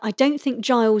 looking back, I don't think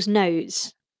Giles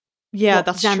knows what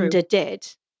that's Xander true. did.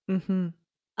 Mm-hmm.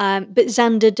 But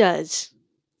Xander does.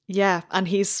 Yeah, and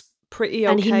he's pretty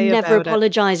okay And he never about it.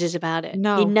 apologizes about it.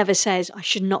 No. He never says, "I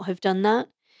should not have done that."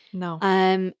 No.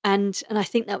 And I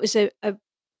think that was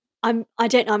I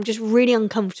don't know, I'm just really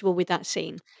uncomfortable with that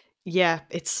scene. Yeah,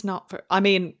 it's not. I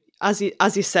mean, as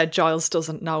you said, Giles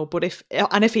doesn't know, but if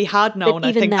he had known,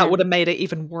 I think that would have made it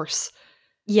even worse.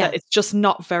 Yeah, that it's just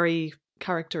not very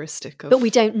characteristic of. But we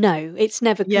don't know. It's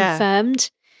never Yeah.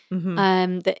 confirmed.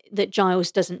 Mm-hmm. That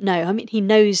Giles doesn't know. I mean, he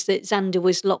knows that Xander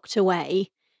was locked away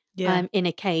Yeah. in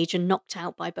a cage and knocked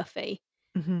out by Buffy.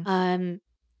 Mm-hmm.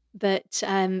 But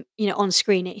on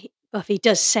screen, Buffy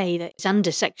does say that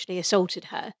Xander sexually assaulted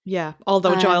her. Yeah,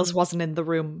 although Giles wasn't in the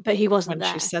room, but he wasn't when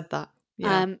there. she said that.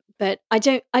 Yeah. But I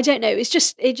don't know.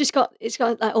 It's got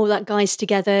like all that guys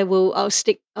together. Well, I'll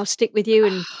stick with you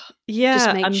and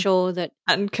just make sure that.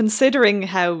 And considering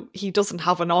how he doesn't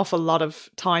have an awful lot of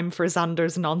time for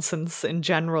Xander's nonsense in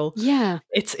general, Yeah,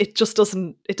 it just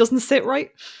doesn't sit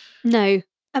right. No,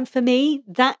 and for me,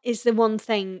 that is the one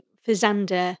thing for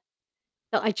Xander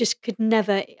that I just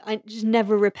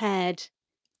never repaired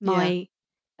my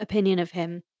opinion of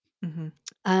him.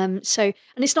 Mm-hmm. So,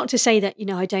 and it's not to say that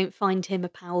I don't find him a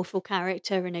powerful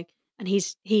character, and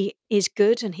he is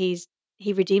good, and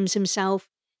he redeems himself,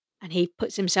 and he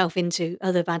puts himself into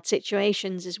other bad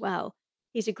situations as well.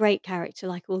 He's a great character,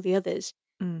 like all the others.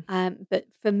 Mm. But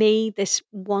for me, this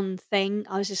one thing,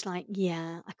 I was just like,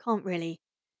 yeah, I can't really.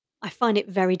 I find it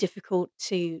very difficult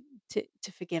to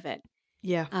forgive it.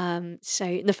 Yeah.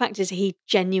 So the fact is, he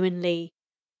genuinely,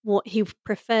 he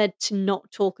preferred to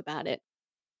not talk about it,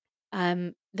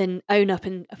 than own up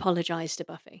and apologize to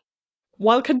Buffy.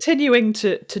 While continuing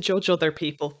to judge other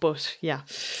people, but yeah.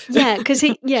 Yeah, because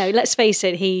let's face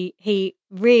it, he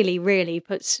really, really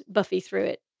puts Buffy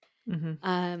through it,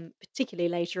 particularly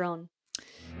later on.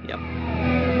 Yep.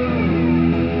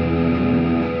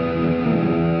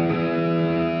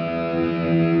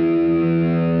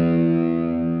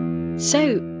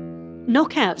 So,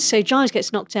 knockout. So Giles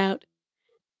gets knocked out.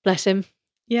 Bless him.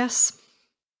 Yes.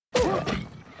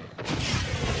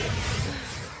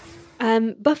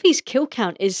 Buffy's kill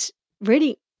count is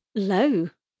really low.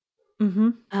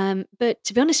 Mm-hmm. But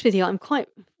to be honest with you,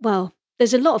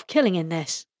 there's a lot of killing in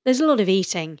this. There's a lot of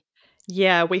eating.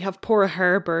 Yeah, we have poor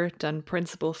Herbert and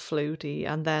Principal Flutie,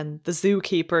 and then the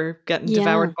zookeeper getting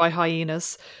devoured by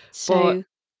hyenas. So, but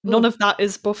none of that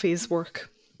is Buffy's work.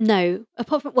 No,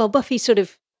 apart from, Buffy sort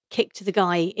of kicked the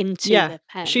guy into the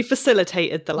pen. She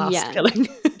facilitated the last killing.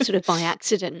 Sort of by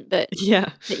accident, but yeah.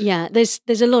 There's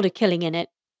a lot of killing in it.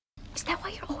 Is that why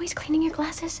you're always cleaning your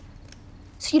glasses?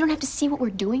 So you don't have to see what we're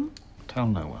doing? Tell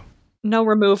no one. No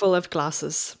removal of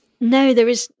glasses. No, there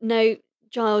is no.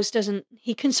 Giles doesn't.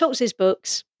 He consults his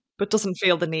books. But doesn't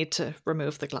feel the need to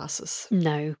remove the glasses.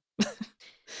 No.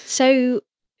 So,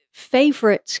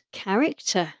 favorite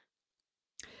character?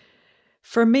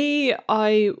 For me,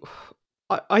 I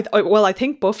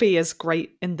think Buffy is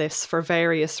great in this for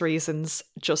various reasons.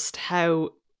 Just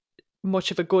how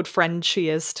much of a good friend she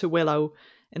is to Willow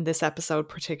in this episode,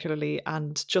 particularly,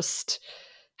 and just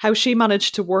how she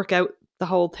managed to work out the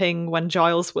whole thing when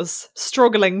Giles was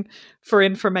struggling for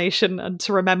information and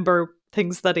to remember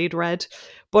things that he'd read.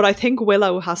 But I think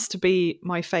Willow has to be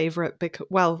my favorite because,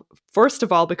 well, first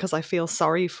of all, because I feel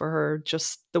sorry for her,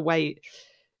 just the way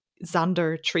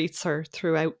Xander treats her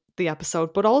throughout the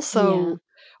episode, but also Yeah.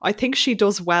 I think she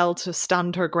does well to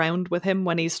stand her ground with him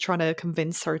when he's trying to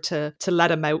convince her to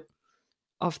let him out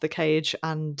of the cage.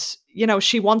 And, you know,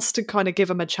 she wants to kind of give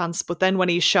him a chance, but then when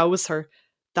he shows her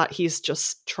that he's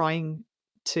just trying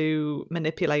to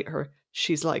manipulate her,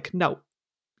 she's like, no,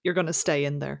 you're going to stay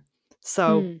in there.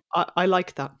 So I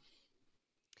like that.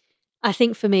 I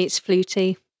think for me, it's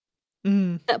Flutie.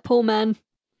 That poor man.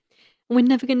 We're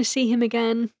never going to see him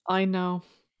again. I know.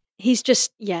 He's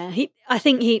just, yeah. I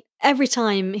think every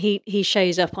time he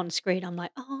shows up on screen, I'm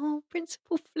like, oh,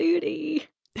 Principal Flutie.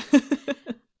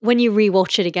 When you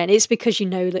rewatch it again, it's because you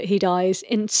know that he dies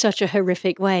in such a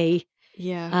horrific way.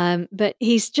 Yeah. But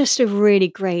he's just a really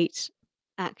great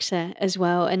actor as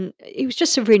well, and he was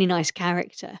just a really nice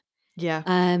character. Yeah.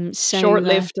 So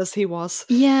short-lived as he was.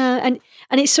 Yeah, and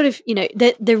it's sort of, you know,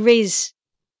 there is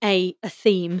a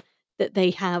theme that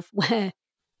they have where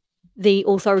the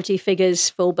authority figures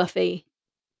for Buffy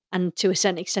and to a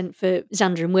certain extent for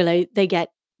Xander and Willow, they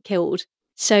get killed.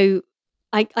 So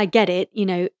I get it, you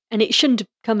know, and it shouldn't have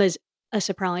come as a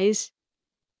surprise,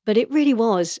 but it really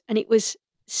was, and it was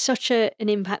such an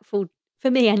impactful,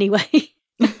 for me anyway.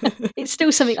 It's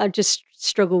still something I just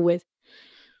struggle with.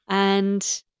 And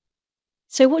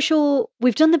so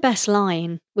we've done the best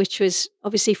line, which was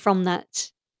obviously from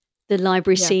the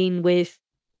library Yeah. scene with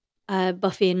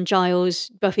Buffy and Giles,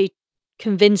 Buffy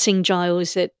convincing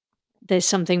Giles that there's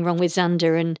something wrong with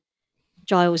Xander and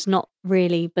Giles not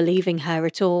really believing her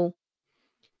at all.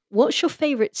 What's your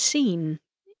favourite scene?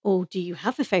 Or do you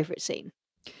have a favourite scene?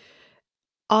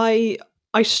 I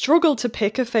struggle to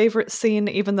pick a favorite scene,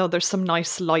 even though there's some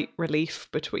nice light relief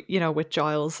between, you know, with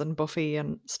Giles and Buffy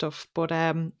and stuff. But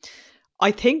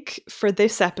I think for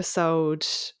this episode,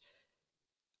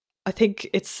 I think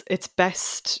it's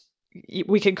best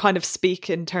we can kind of speak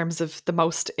in terms of the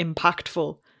most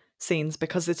impactful scenes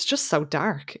because it's just so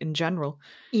dark in general.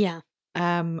 Yeah.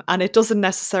 And it doesn't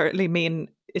necessarily mean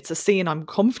it's a scene I'm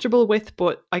comfortable with,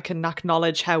 but I can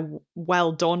acknowledge how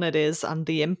well done it is and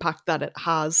the impact that it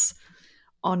has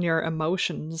on your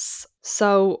emotions.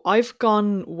 So I've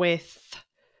gone with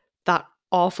that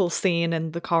awful scene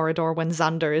in the corridor when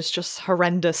Xander is just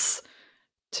horrendous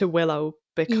to Willow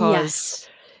because Yes.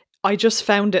 I just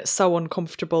found it so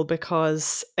uncomfortable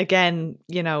because, again,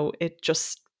 you know, it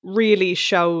just really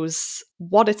shows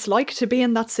what it's like to be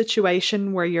in that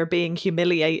situation where you're being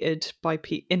humiliated by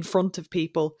in front of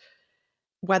people,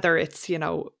 whether it's, you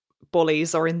know,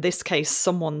 bullies or in this case,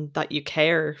 someone that you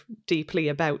care deeply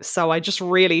about. So I just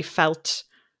really felt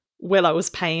Willow's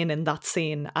pain in that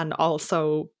scene and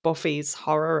also Buffy's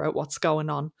horror at what's going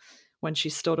on when she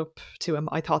stood up to him.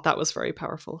 I thought that was very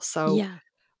powerful. So Yeah.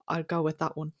 I'd go with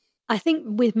that one. I think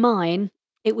with mine,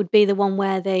 it would be the one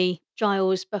where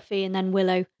Giles, Buffy, and then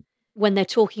Willow, when they're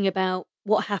talking about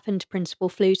what happened to Principal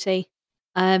Flutie.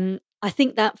 I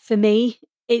think that for me,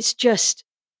 it's just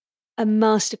a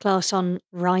masterclass on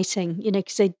writing, you know,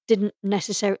 because they didn't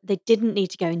need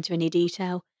to go into any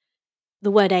detail.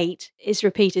 The word 8 is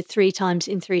repeated 3 times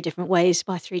in 3 different ways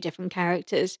by 3 different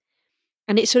characters.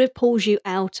 And it sort of pulls you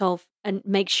out of and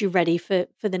makes you ready for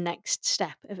the next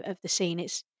step of the scene.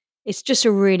 It's just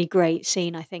a really great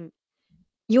scene, I think.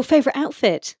 Your favourite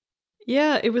outfit?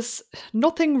 Yeah, it was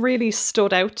nothing really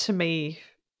stood out to me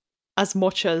as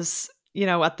much as, you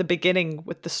know, at the beginning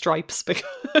with the stripes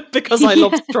because I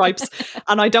love stripes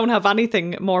and I don't have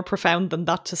anything more profound than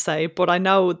that to say, but I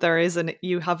know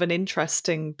you have an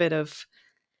interesting bit of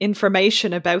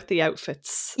information about the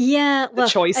outfits. Yeah, well,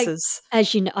 the choices.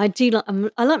 As you know, I do like.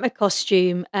 I like my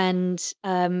costume, and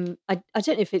I don't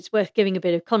know if it's worth giving a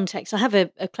bit of context. I have a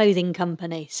clothing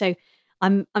company, so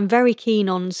I'm very keen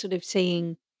on sort of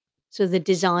seeing sort of the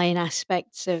design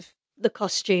aspects of the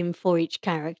costume for each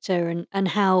character and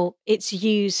how it's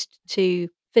used to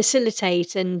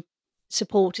facilitate and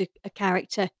support a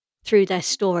character through their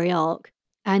story arc.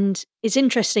 And it's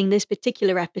interesting this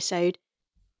particular episode,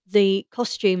 the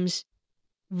costumes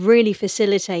really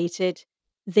facilitated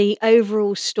the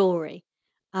overall story.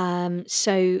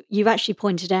 So you've actually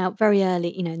pointed out very early,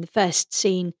 in the first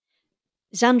scene,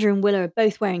 Xander and Willow are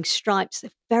both wearing stripes.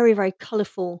 They're very, very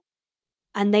colourful,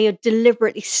 and they are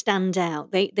deliberately stand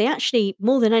out. They actually,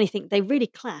 more than anything, they really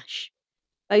clash.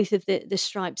 Both of the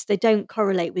stripes, they don't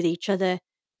correlate with each other.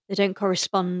 They don't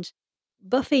correspond.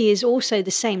 Buffy is also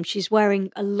the same. She's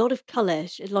wearing a lot of colour,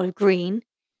 a lot of green.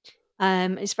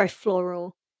 It's very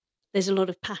floral. There's a lot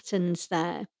of patterns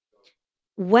there.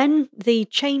 When the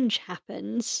change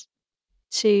happens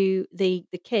to the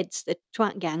kids, the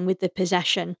twat gang with the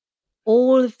possession,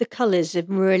 all of the colours have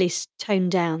really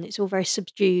toned down. It's all very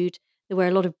subdued. They wear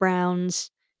a lot of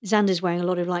browns. Xander's wearing a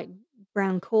lot of like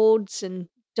brown cords and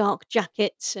dark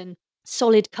jackets and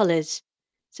solid colours.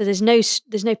 So there's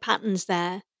no patterns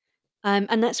there,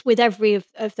 and that's with every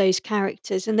of those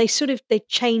characters. And they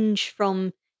change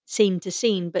from scene to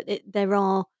scene, but there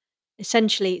are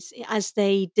essentially as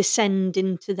they descend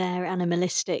into their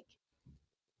animalistic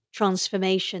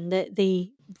transformation that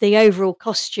the overall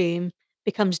costume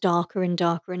becomes darker and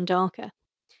darker and darker.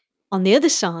 On the other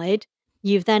side,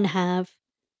 you then have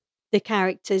the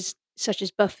characters such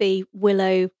as Buffy,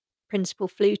 Willow, Principal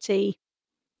Flutie,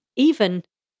 even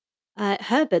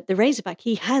Herbert the Razorback.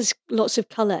 He has lots of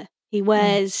color. He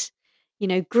wears,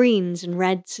 greens and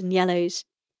reds and yellows.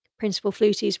 Principal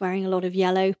Flutie is wearing a lot of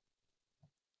yellow.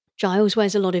 Giles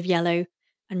wears a lot of yellow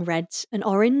and reds and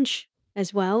orange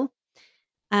as well.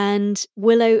 And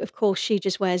Willow, of course, she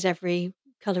just wears every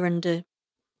colour under.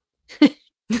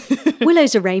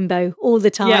 Willow's a rainbow all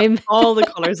the time. Yeah, all the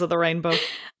colours of the rainbow.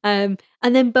 And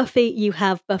then Buffy, you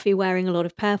have Buffy wearing a lot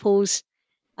of purples,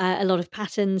 a lot of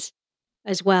patterns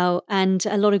as well, and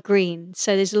a lot of green.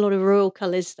 So there's a lot of royal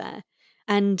colours there.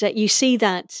 And you see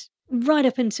that right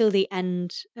up until the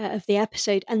end of the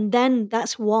episode. And then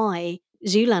that's why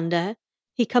Zoolander,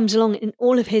 he comes along in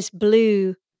all of his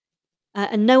blue,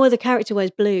 and no other character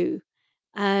wears blue.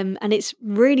 And it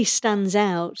really stands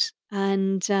out.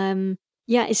 And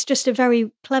it's just a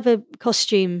very clever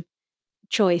costume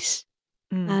choice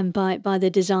by the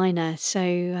designer.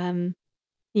 So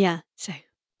so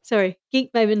sorry,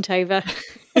 geek moment over.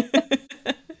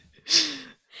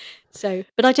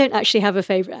 But I don't actually have a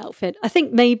favourite outfit. I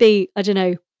think maybe, I don't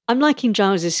know, I'm liking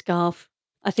Giles's scarf.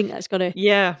 I think that's got to...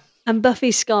 Yeah. And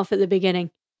Buffy's scarf at the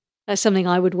beginning. That's something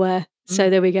I would wear.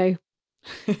 So there we go.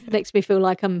 Makes me feel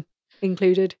like I'm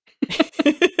included.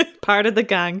 Part of the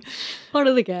gang. Part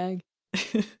of the gang.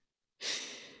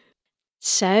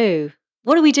 So,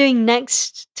 what are we doing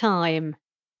next time?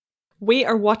 We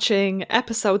are watching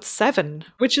episode 7,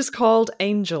 which is called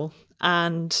Angel.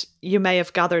 And you may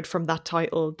have gathered from that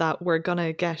title that we're going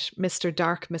to get Mr.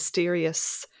 Dark,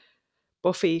 Mysterious,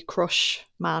 Buffy crush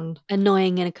man.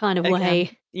 Annoying in a kind of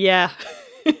way. Yeah.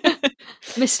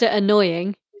 Mr.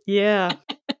 Annoying. Yeah.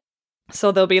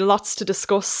 So there'll be lots to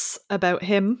discuss about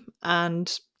him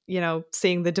and,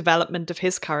 seeing the development of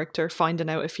his character, finding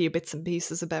out a few bits and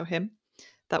pieces about him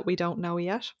that we don't know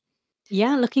yet.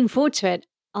 Yeah, looking forward to it.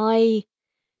 I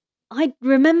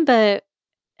remember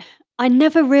I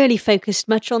never really focused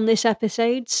much on this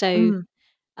episode, so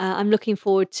I'm looking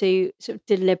forward to sort of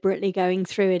deliberately going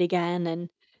through it again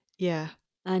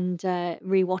and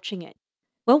rewatching it.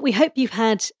 Well, we hope you've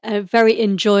had a very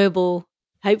enjoyable,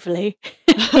 hopefully,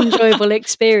 enjoyable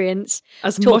experience.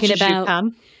 As much as you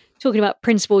can. Talking about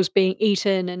principals being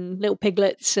eaten and little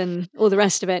piglets and all the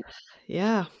rest of it.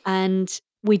 Yeah. And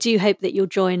we do hope that you'll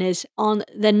join us on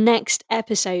the next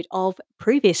episode of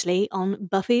Previously on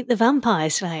Buffy the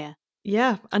Vampire Slayer.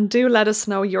 Yeah, and do let us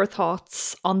know your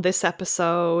thoughts on this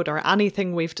episode or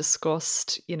anything we've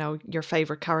discussed, your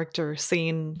favourite character,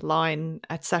 scene, line,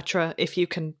 etc. if you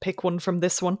can pick one from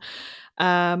this one.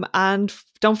 And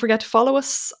don't forget to follow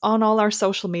us on all our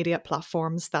social media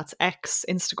platforms. That's X,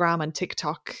 Instagram and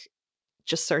TikTok.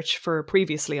 Just search for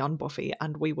Previously on Buffy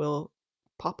and we will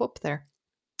pop up there.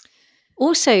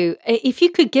 Also, if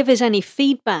you could give us any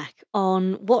feedback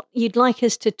on what you'd like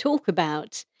us to talk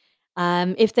about,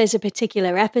 if there's a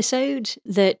particular episode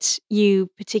that you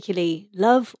particularly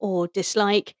love or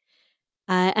dislike,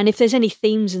 and if there's any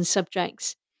themes and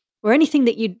subjects, or anything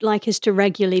that you'd like us to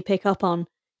regularly pick up on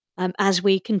as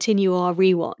we continue our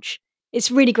rewatch,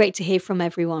 it's really great to hear from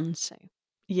everyone. So,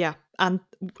 yeah, and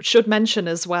should mention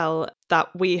as well that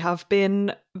we have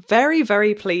been very,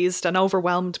 very pleased and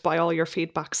overwhelmed by all your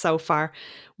feedback so far.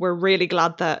 We're really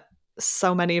glad that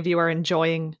so many of you are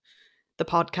enjoying the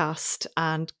podcast,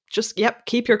 and just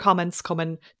keep your comments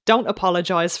coming. Don't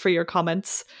apologize for your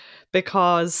comments,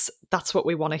 because that's what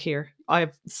we want to hear.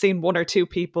 I've seen one or two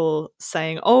people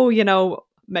saying,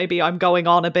 maybe I'm going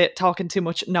on a bit, talking too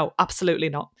much. No, absolutely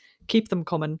not. Keep them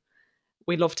coming.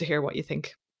 We love to hear what you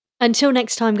think. Until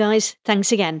next time, guys,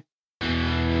 thanks again.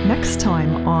 Next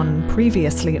time on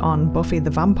Previously on Buffy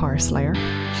the Vampire Slayer.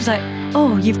 She's like,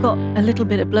 oh, you've got a little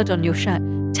bit of blood on your shirt.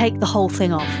 Take the whole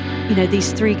thing off. You know,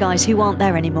 these 3 guys who aren't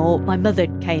there anymore, my mother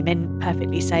came in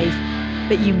perfectly safe,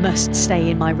 but you must stay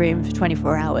in my room for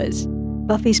 24 hours.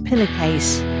 Buffy's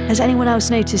pillowcase. Has anyone else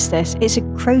noticed this? It's a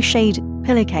crocheted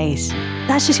pillowcase.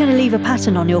 That's just going to leave a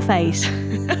pattern on your face.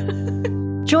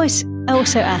 Joyce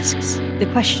also asks the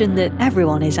question that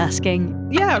everyone is asking.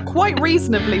 Yeah, quite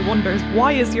reasonably wonders,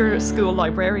 why is your school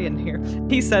librarian here?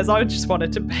 He says, I just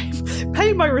wanted to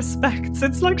pay my respects.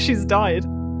 It's like she's died.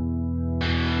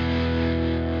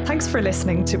 Thanks for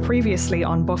listening to Previously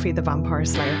on Buffy the Vampire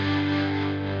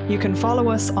Slayer. You can follow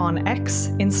us on X,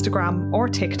 Instagram, or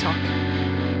TikTok.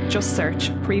 Just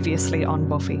search Previously on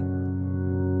Buffy.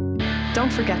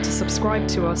 Don't forget to subscribe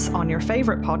to us on your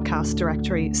favourite podcast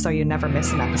directory so you never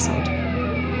miss an episode.